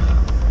checked it.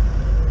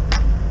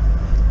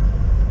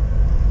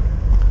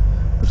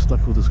 I'm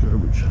stuck with this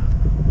garbage.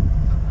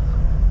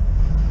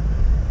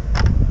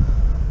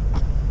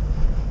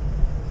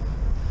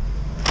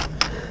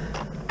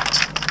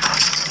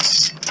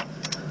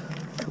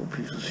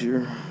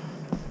 Here,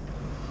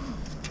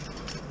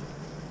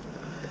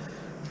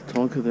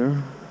 Tonka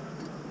there.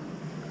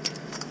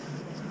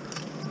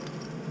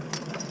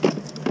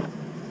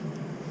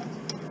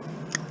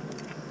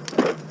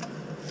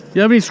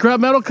 You have any scrap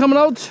metal coming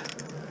out?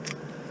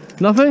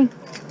 Nothing?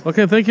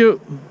 Okay, thank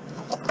you.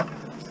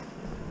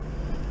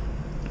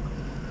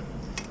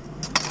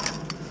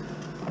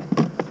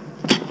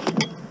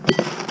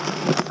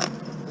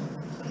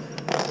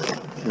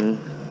 Okay.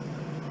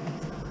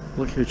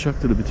 Look here, Chuck,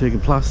 that would be taking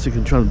plastic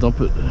and trying to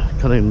dump it,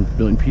 cut it in a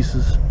million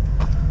pieces.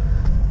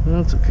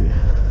 That's okay.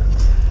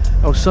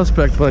 I was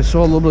suspect, but I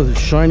saw a little bit of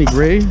shiny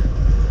gray. I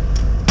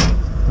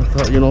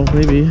thought, you know,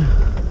 maybe.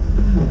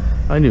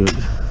 I knew it.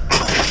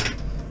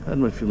 I had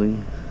my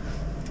feeling.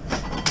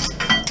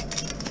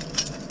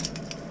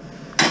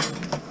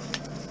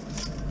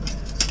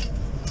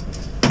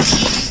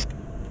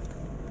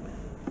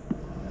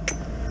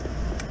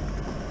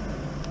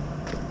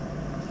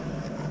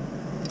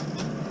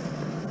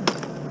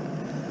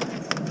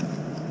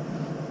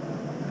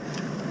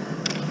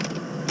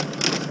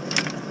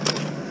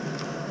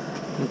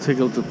 Take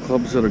out the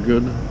clubs that are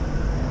good.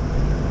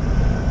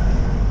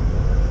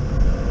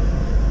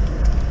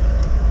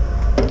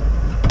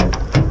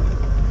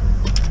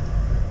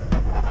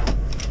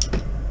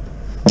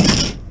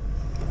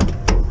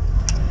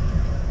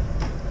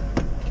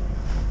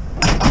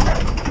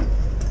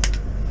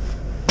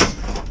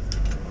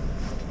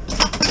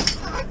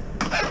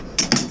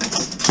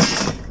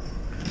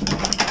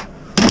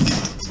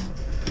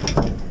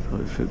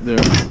 Fit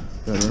there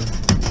better.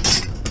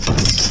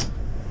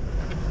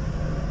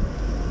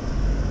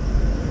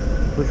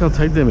 Look how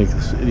tight they make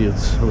these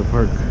idiots on the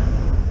park.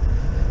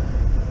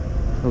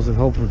 Doesn't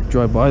help to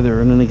drive by there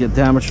and then they get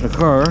damaged in a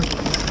car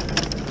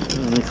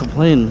and they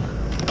complain.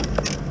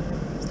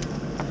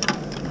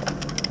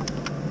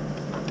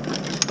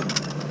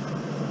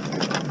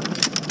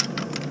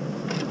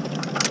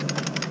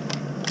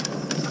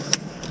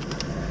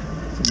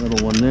 There's a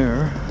middle one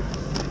there.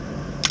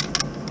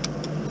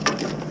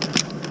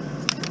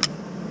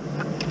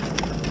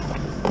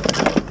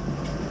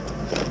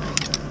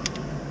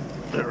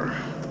 There.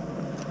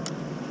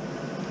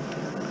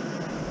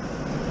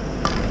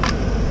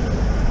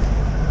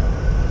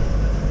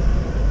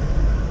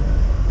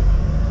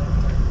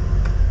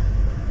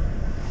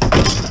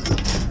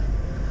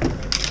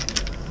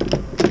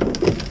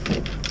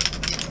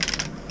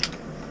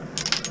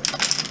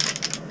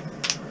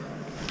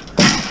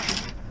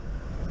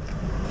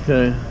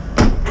 Okay.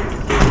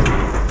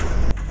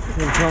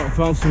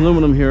 Found some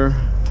aluminum here.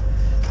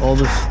 All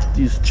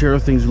these chair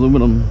things,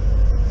 aluminum.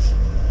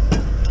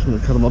 I'm gonna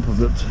cut them up a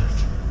bit.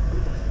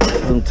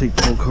 I'll take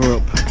the whole car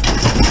up.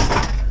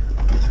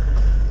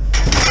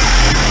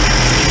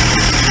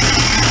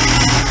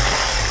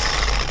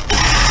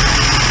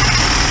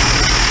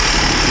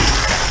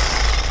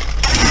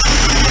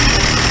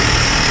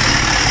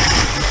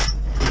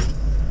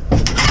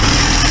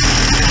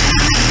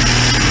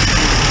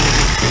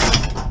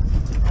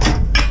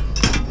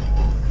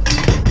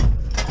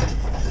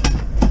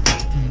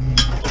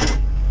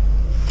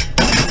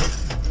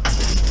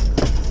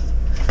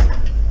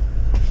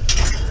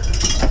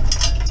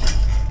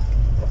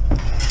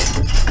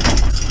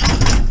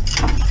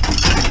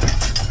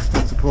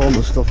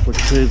 This stuff, like I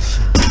say,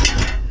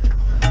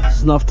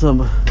 it's enough to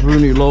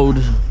ruin your load.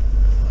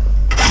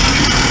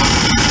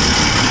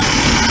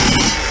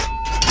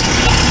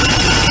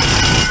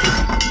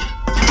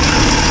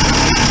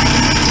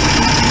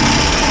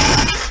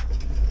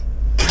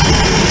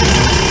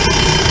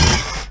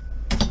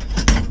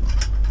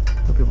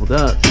 Tell people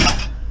that.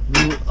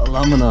 New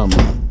aluminum.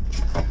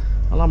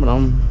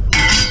 Aluminum.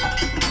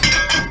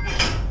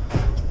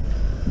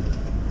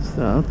 What's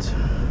that?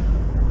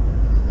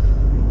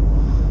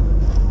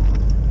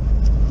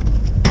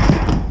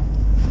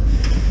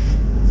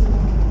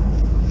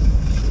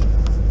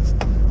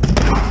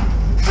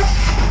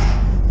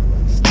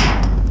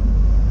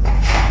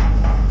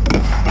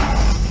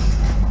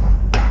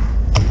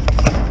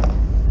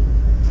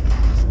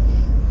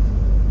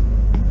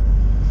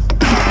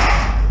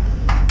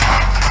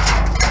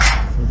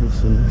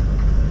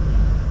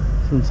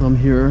 Since I'm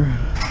here,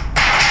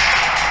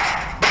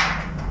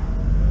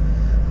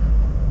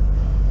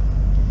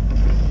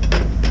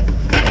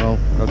 well,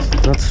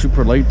 that's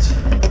super light.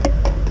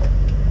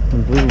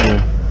 Unbelievable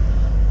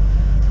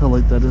how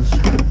light that is.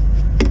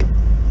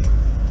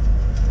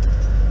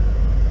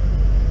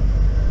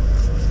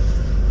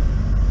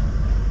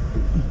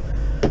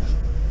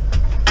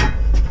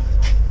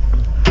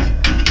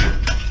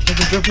 There's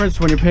a difference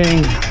when you're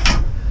paying,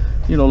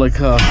 you know, like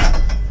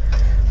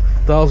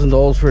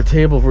 $1,000 for a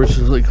table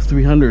versus like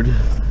 300.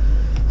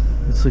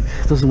 It's like,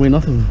 it doesn't weigh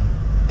nothing.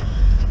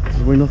 It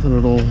doesn't weigh nothing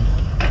at all.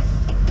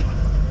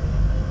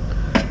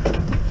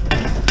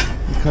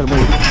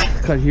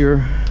 Cut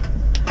here.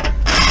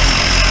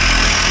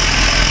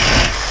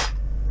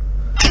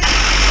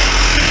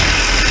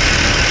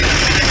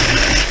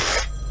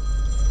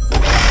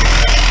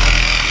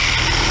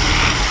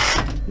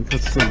 You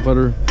cut some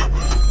butter.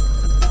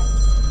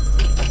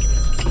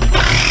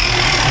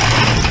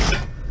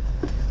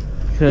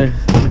 Okay,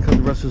 I'm gonna cut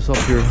the rest of this up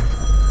here.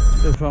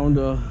 I found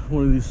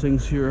one of these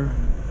things here.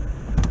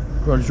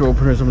 Garage door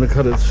openers. I'm gonna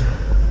cut it.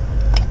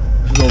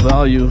 There's no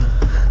value.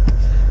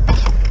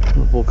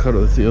 We'll cut it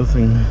with the other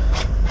thing.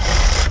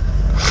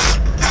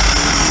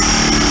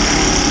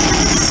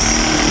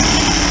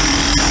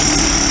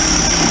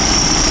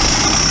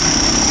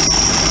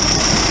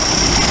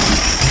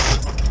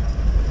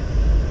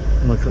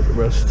 I'm gonna cut the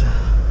rest.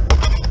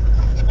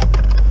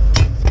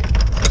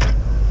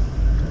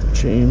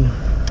 Chain.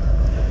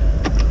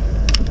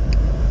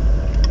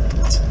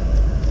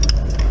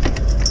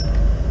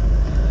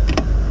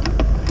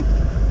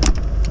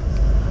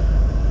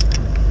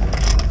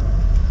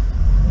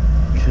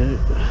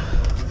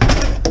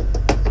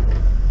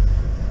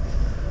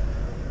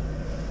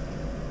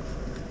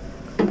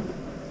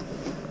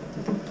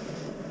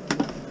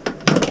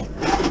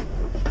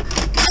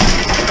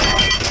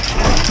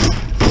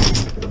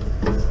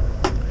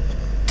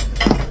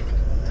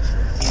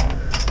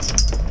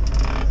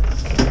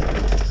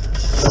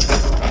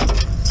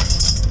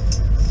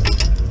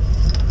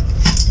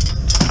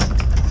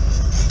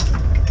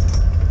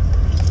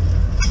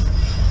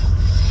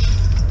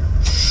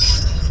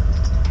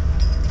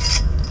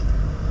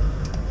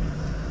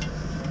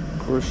 Of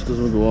course, it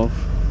doesn't go off.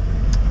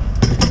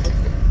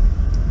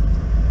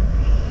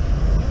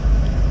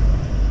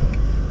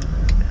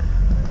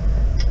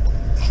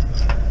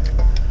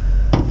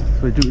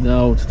 So I do it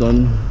now, it's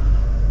done.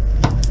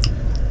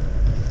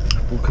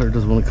 Bolt cutter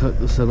doesn't want to cut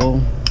this at all.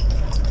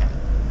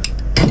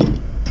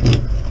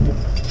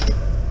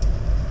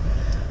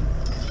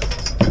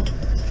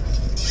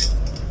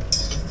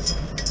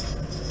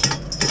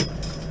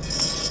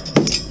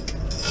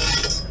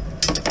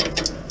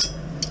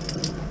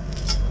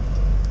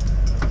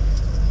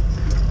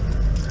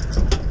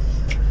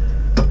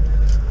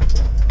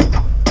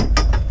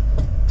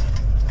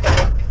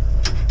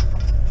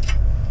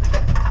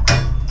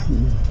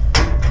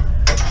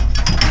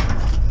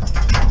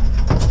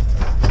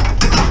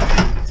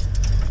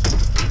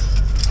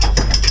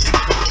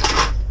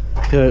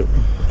 Okay.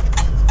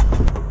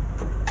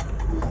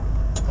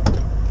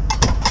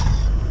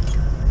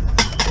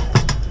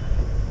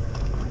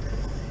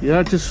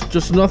 Yeah,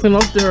 just nothing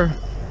up there.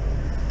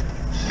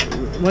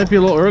 It might be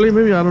a little early,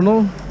 maybe, I don't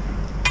know.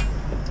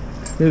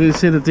 Maybe they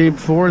say the day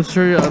before in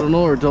Surrey, I don't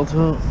know, or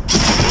Delta.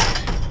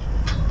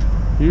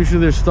 Usually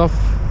there's stuff,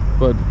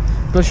 but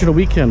especially the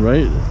weekend,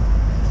 right?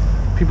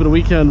 People the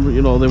weekend,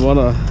 you know, they want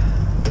to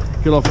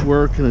get off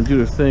work and then do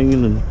their thing,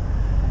 and then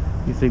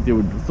you think they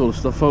would throw the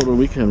stuff out on the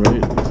weekend,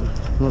 right?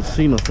 Not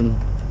see nothing.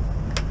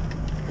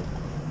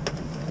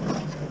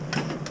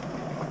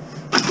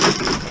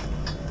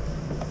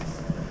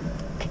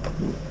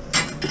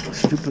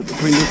 Stupid to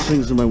bring those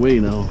things in my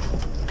way now.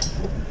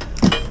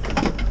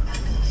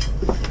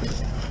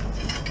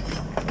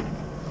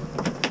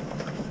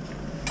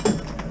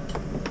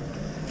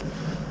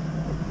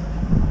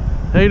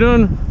 How you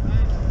doing?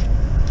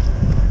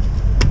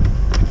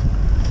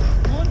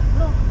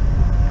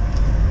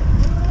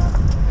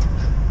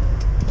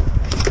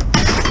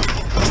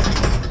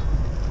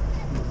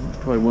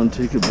 Probably one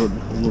ticket, but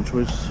no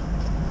choice.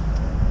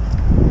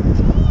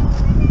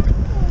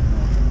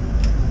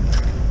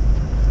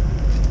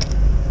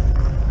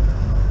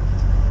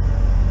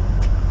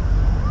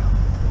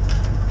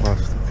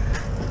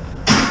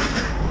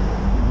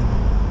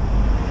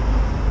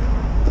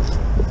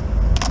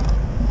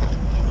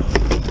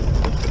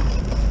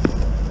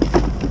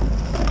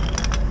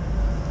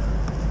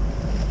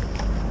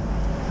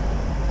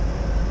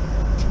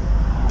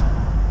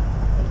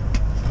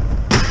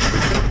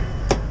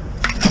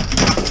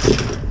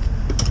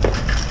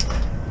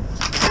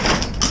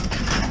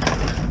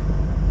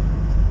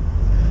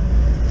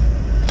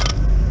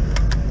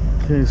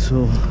 Okay,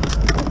 so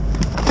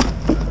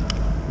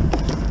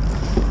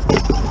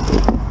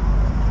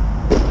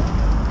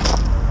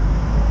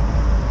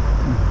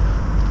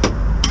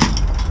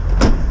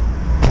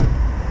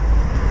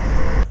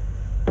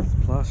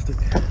plastic.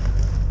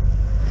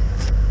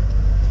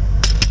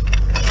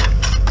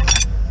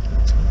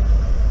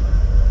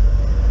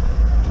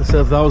 I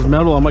said if that was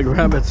metal, I might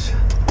grab it. It's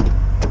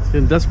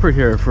getting desperate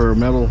here for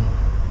metal.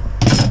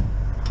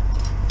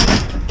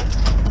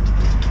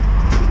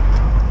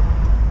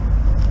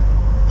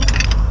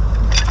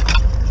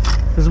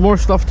 There's more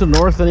stuff to the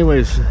north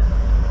anyways.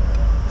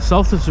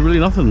 South is really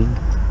nothing.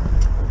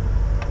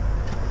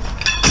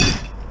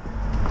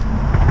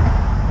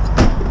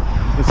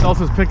 The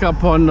south is pick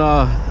up on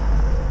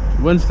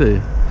Wednesday.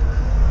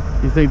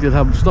 You think they'd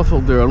have stuff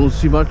out there? I don't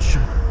see much.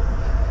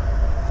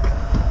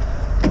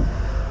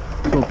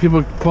 So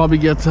people probably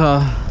get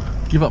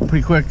give up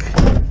pretty quick.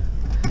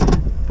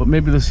 But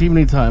maybe this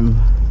evening time,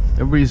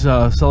 everybody's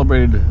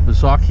celebrated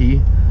Vaisakhi.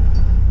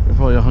 They're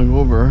probably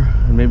hungover,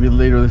 and maybe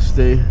later this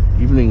day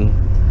evening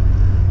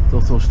they'll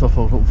throw stuff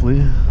out,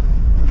 hopefully.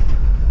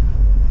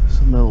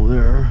 Some metal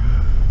there.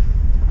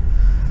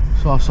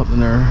 Saw something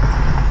there.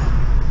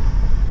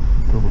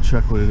 Double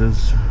check what it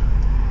is.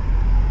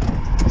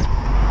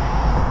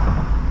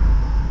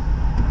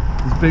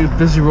 These big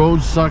busy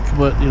roads suck,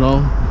 but you know,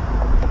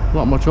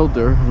 not much out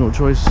there, no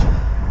choice.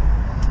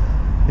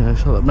 Yeah, I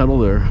saw that metal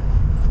there.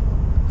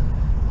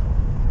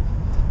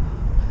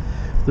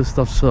 This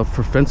stuff's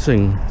for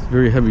fencing. It's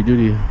very heavy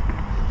duty.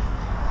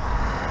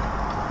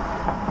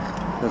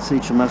 That's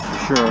HMS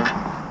for sure.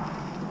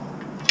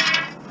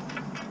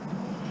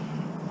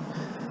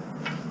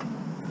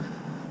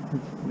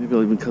 Maybe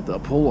I'll even cut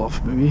that pole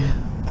off, maybe.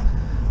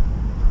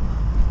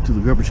 Do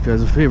the garbage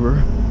guys a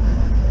favor.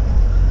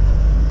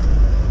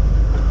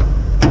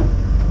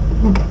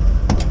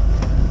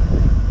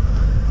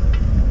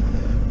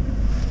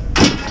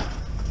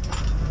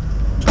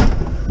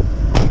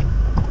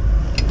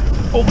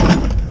 Oh!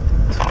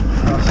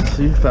 Fast,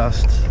 see?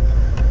 Fast.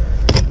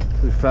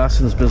 We're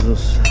fast in this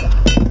business.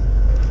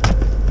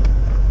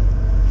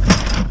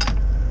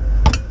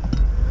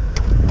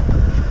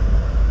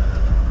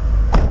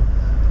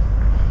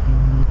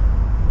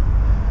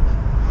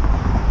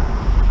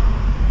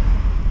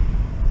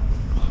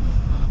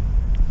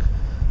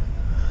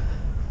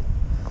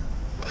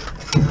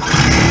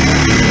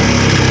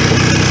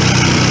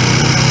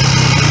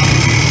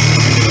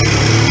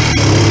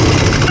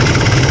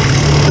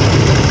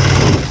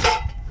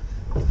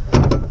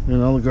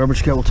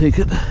 Garbage guy will take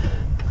it.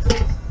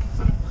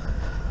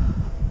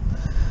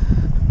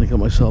 I got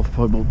myself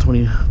probably about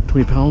 20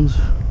 pounds.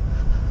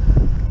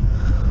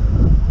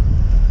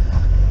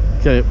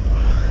 Okay.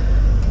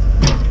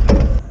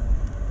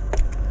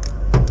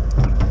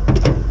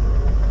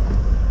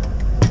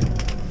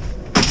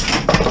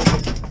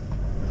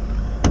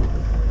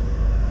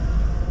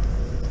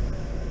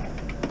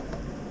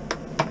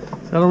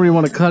 I don't really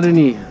want to cut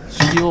any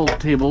steel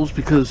tables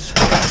because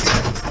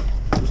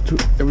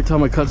every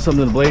time I cut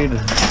something, the blade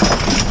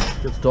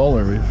gets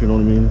duller, if you know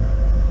what I mean.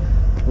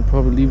 I'll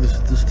probably leave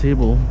this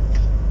table.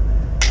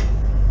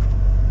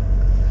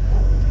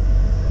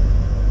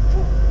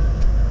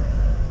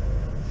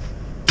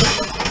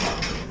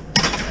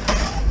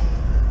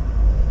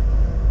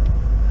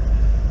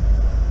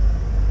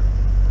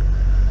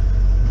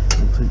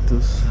 I'll take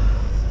this.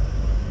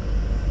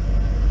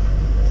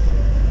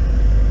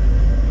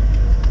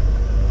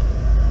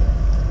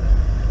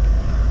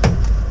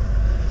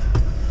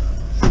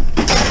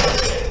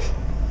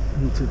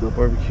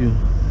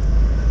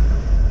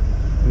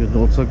 It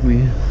looks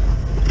ugly.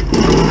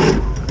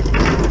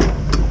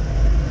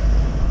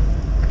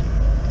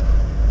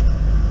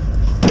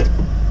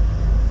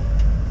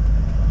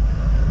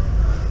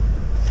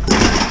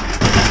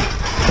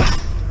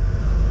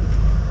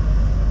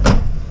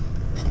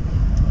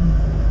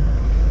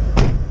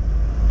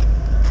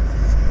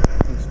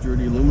 That's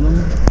dirty aluminum.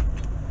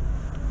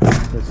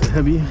 That's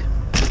heavy.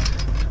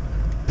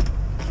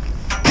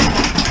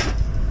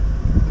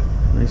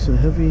 Nice and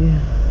heavy.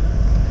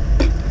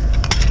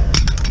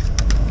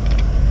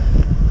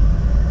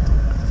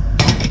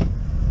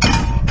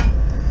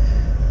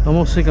 I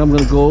almost think I'm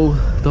gonna go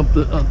dump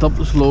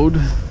this load,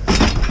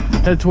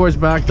 head towards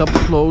back, dump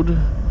this load,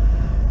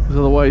 because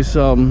otherwise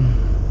I'm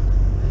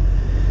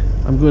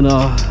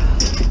gonna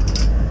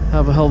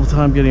have a hell of a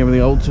time getting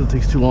everything out, so it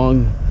takes too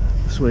long.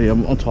 This way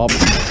I'm on top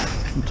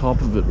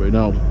of it right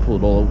now to pull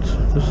it all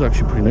out. This is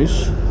actually pretty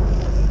nice.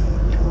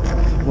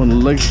 One of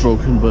the legs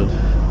broken, but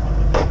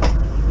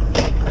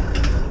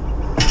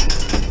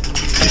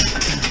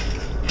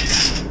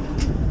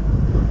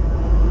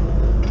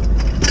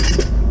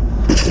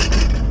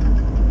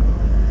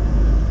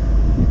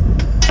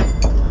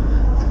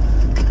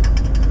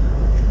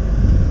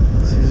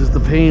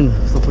pain,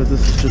 stuff like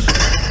this is just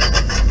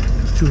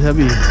too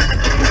heavy.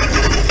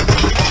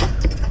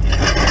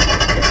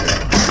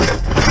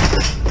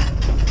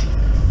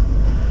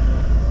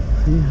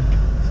 See?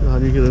 So how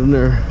do you get it in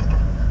there?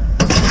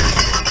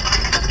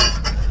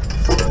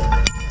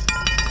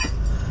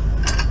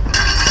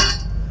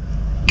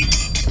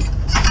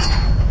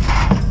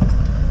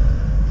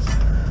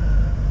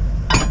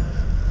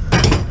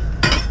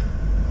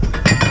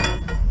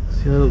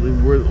 See, I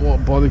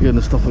don't bother getting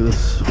stuff like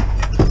this.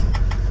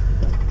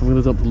 I'm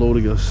gonna dump the load,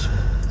 I guess.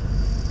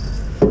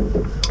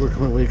 Work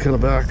my way kind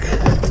of back.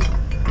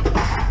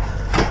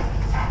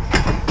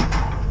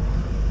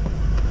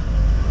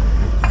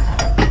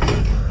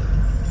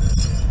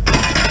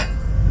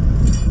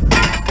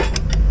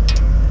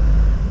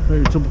 Not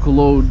your typical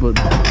load, but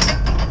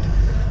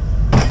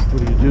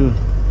what do you do?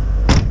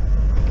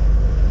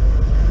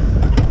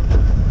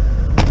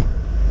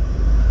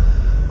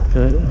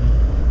 Okay.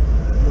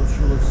 I'm not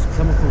sure what's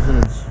chemicals in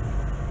it.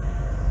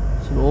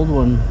 It's an old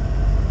one.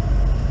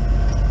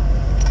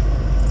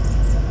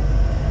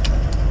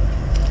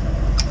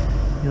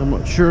 Yeah, I'm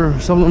not sure.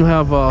 Some of them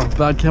have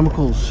bad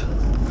chemicals.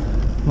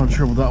 I'm not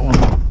sure about that one.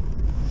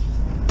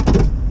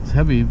 It's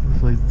heavy,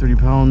 it's like 30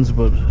 pounds,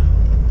 but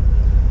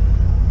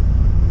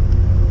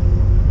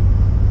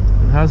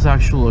it has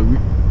actual,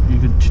 you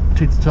could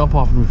take the top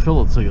off and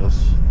refill it, I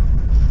guess.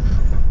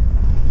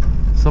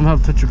 Some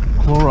have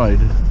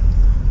tetrachloride.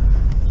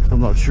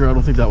 I'm not sure. I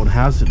don't think that one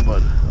has it,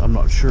 but I'm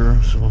not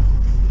sure, so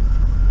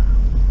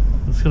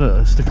it's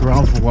gonna stick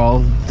around for a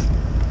while.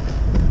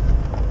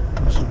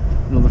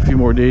 Another few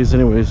more days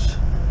anyways.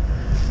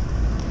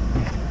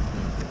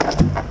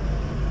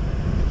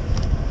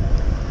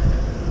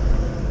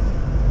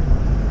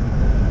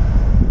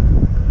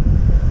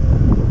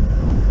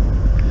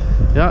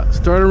 Yeah, it's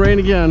starting to rain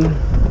again,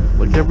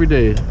 like every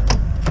day.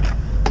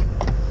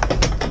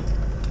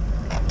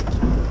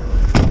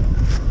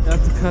 I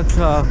have to cut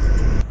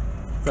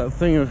that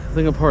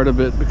thing apart a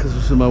bit because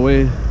it's in my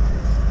way.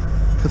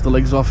 Cut the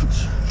legs off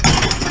its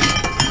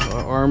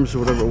arms or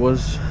whatever it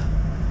was.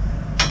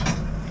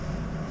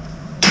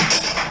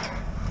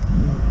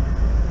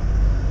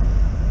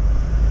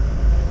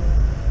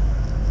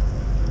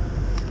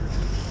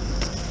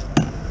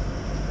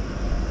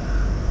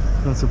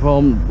 That's the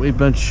problem. Weight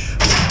bench.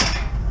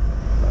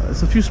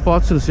 There's a few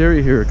spots in this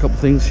area here, a couple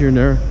things here and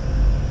there.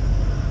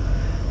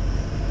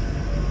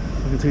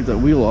 I can take that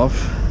wheel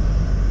off.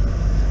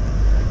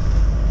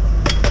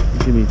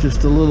 Give me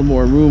just a little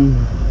more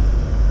room.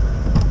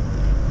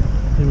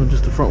 Even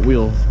just the front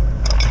wheel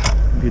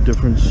would be a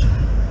difference.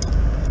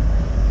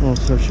 Well,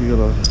 it's actually got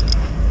a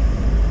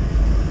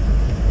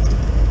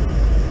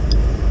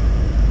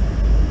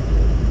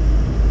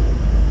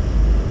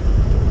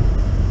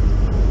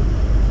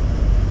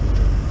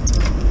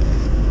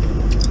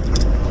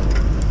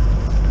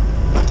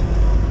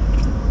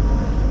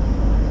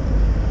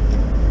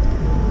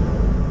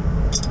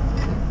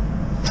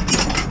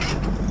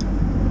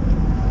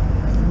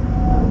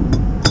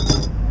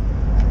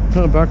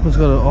the back one's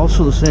got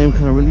also the same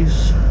kind of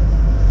release.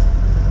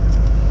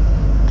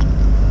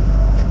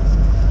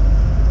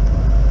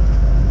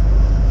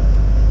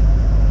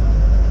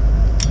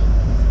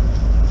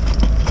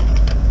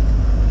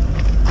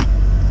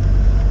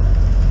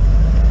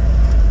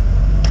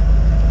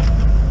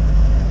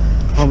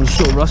 It's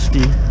so rusty.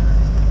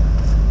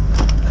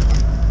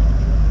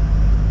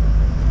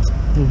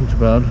 Not too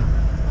bad.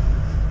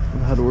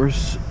 I've had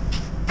worse.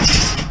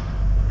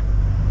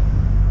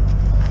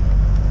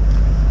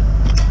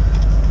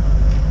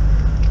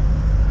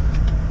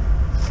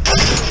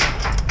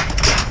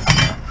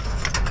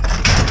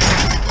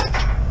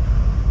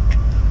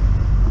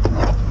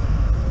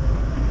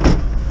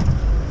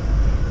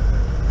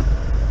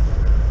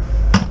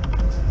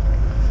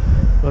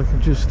 I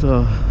can just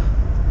too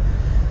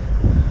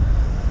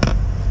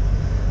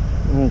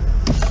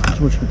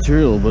much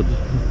material, but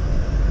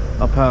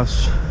I'll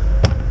pass.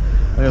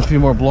 I got a few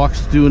more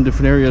blocks to do in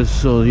different areas,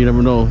 so you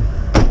never know.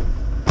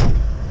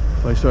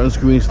 If I start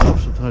unscrewing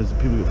stuff, sometimes the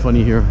people get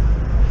funny here.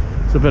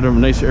 It's a bit of a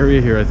nice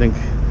area here, I think.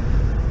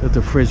 Got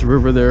the Fraser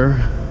River there.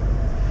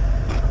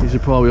 These are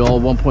probably all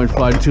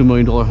 $1.5 to $2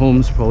 million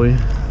homes, probably. You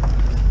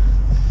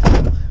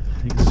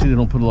can see they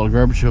don't put a lot of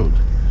garbage out.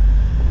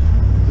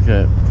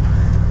 Okay.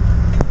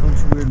 Bunch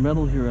of weird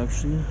metal here,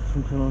 actually.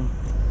 Some kind of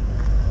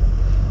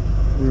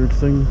weird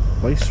thing,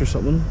 vice or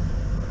something.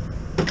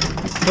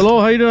 Hello,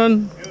 how you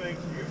doing?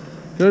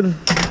 Good.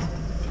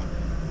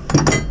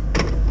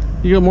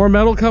 You got more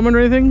metal coming or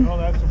anything? No,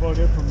 that's about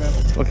it for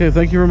metal. Okay,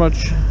 thank you very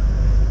much.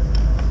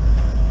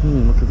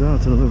 Look at that,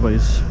 it's another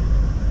vise.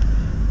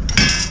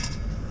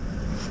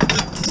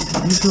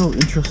 These are all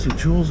interesting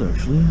tools,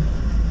 actually.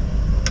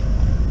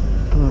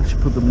 I'll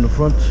actually put them in the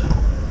front.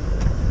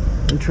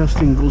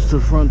 Interesting goes to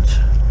the front.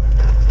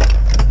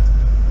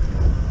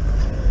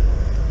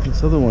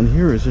 This other one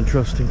here is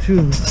interesting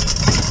too.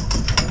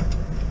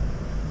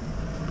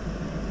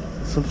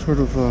 Some sort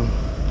of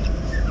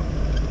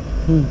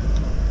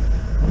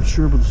not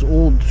sure, but it's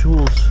old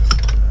tools.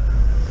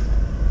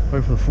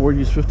 Probably from the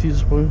 40s,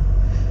 50s, probably.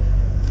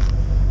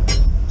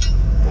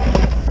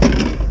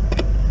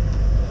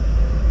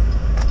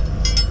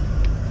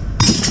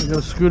 I got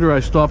a scooter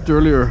I stopped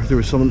earlier. There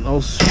was someone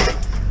else.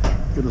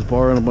 Got his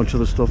bar and a bunch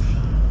of other stuff.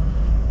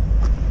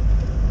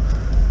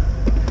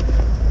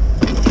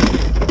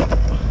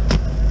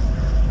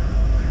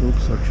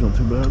 Oops, actually not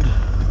too bad.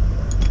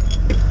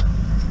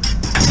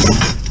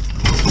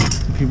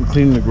 People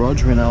cleaning the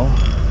garage right now.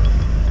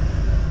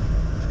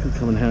 This could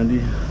come in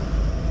handy.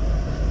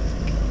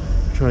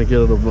 Trying to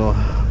get out of,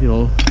 you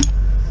know,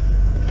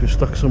 if you're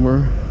stuck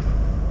somewhere.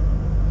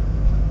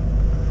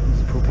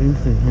 There's a propane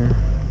thing here.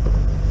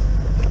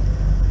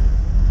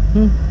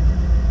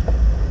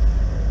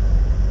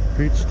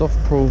 Great stuff,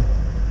 Pro.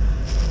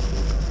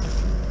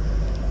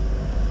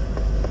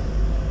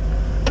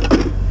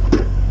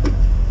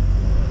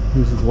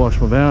 Use it to wash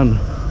my van,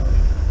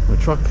 my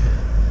truck.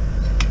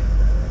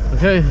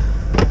 Okay,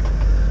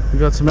 we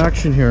got some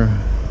action here.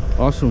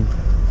 Awesome.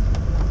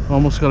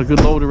 Almost got a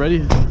good load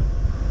already.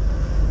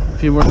 A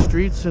few more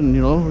streets, and you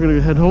know we're gonna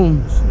head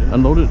home.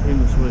 Unload it in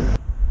this way.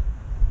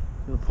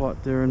 Got a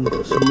pot there and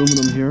some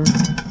aluminum here.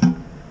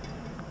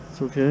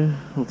 It's okay.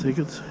 I'll take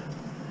it.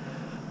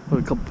 Put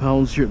a couple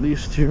pounds here at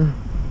least here.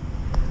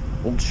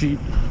 Old sheet.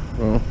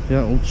 Well,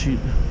 yeah, old sheet.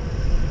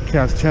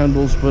 Cast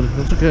handles, but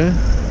that's okay.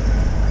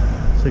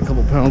 Say a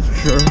couple pounds for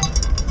sure.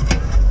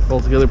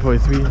 Altogether, probably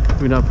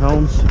 3.5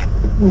 pounds.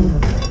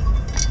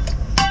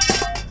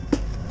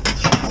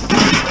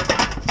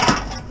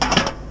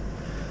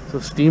 It's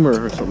a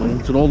steamer or something.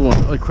 It's an old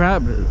one. A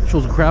crab. It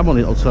shows a crab on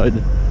the outside.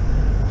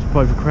 It's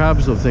probably for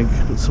crabs, I think.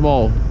 It's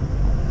small.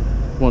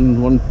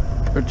 One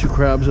or two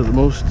crabs at the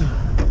most.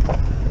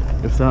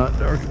 If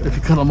that, or if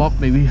you cut them up,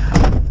 maybe.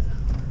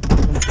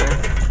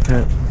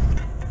 Okay. A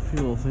few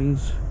little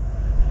things.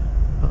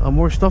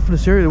 More stuff in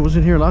this area that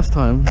wasn't here last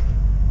time.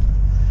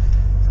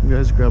 Some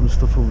guys grabbing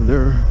stuff over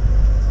there.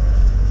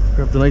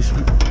 Grabbed a nice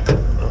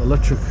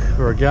electric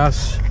or a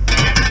gas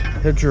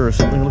hedger or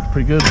something. It looked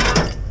pretty good.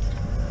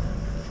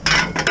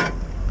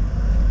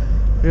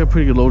 We got a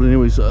pretty good load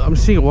anyways. I'm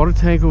seeing a water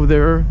tank over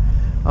there,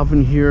 up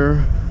in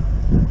here.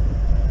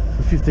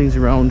 A few things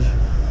around.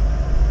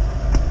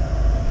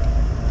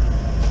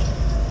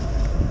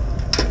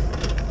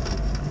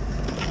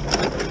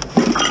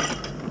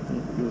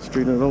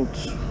 Straighten it out.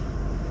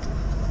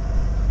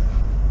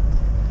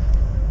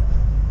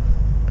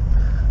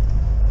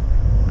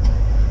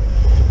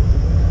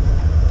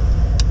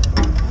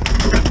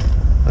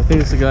 I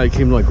think it's the guy who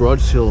came to my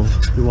garage sale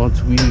who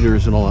wants weed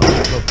eaters and all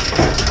that stuff.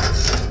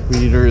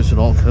 Weed eaters and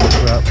all kind of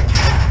crap.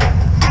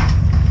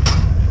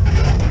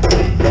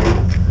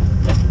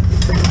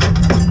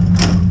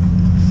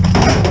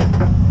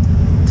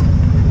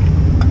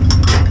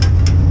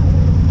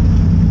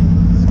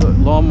 It's got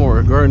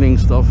lawnmower, gardening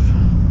stuff.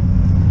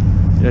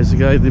 Yeah, it's a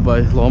guy, they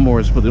buy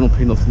lawnmowers, but they don't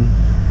pay nothing.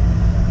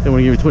 They want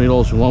to give you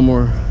 $20 for a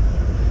lawnmower.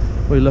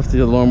 Well, he left the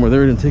other lawnmower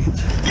there, didn't take it.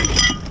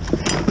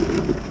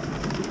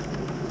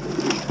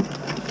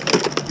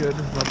 Good,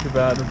 not too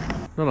bad.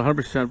 Not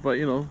 100%, but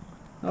you know,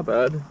 not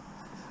bad.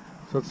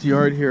 So that's the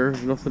yard here.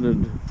 Nothing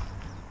in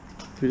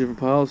 3 different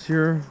piles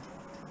here.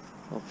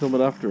 I'll film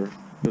it after. I'm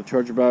gonna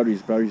charge your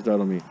batteries. Batteries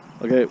died on me.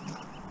 Okay.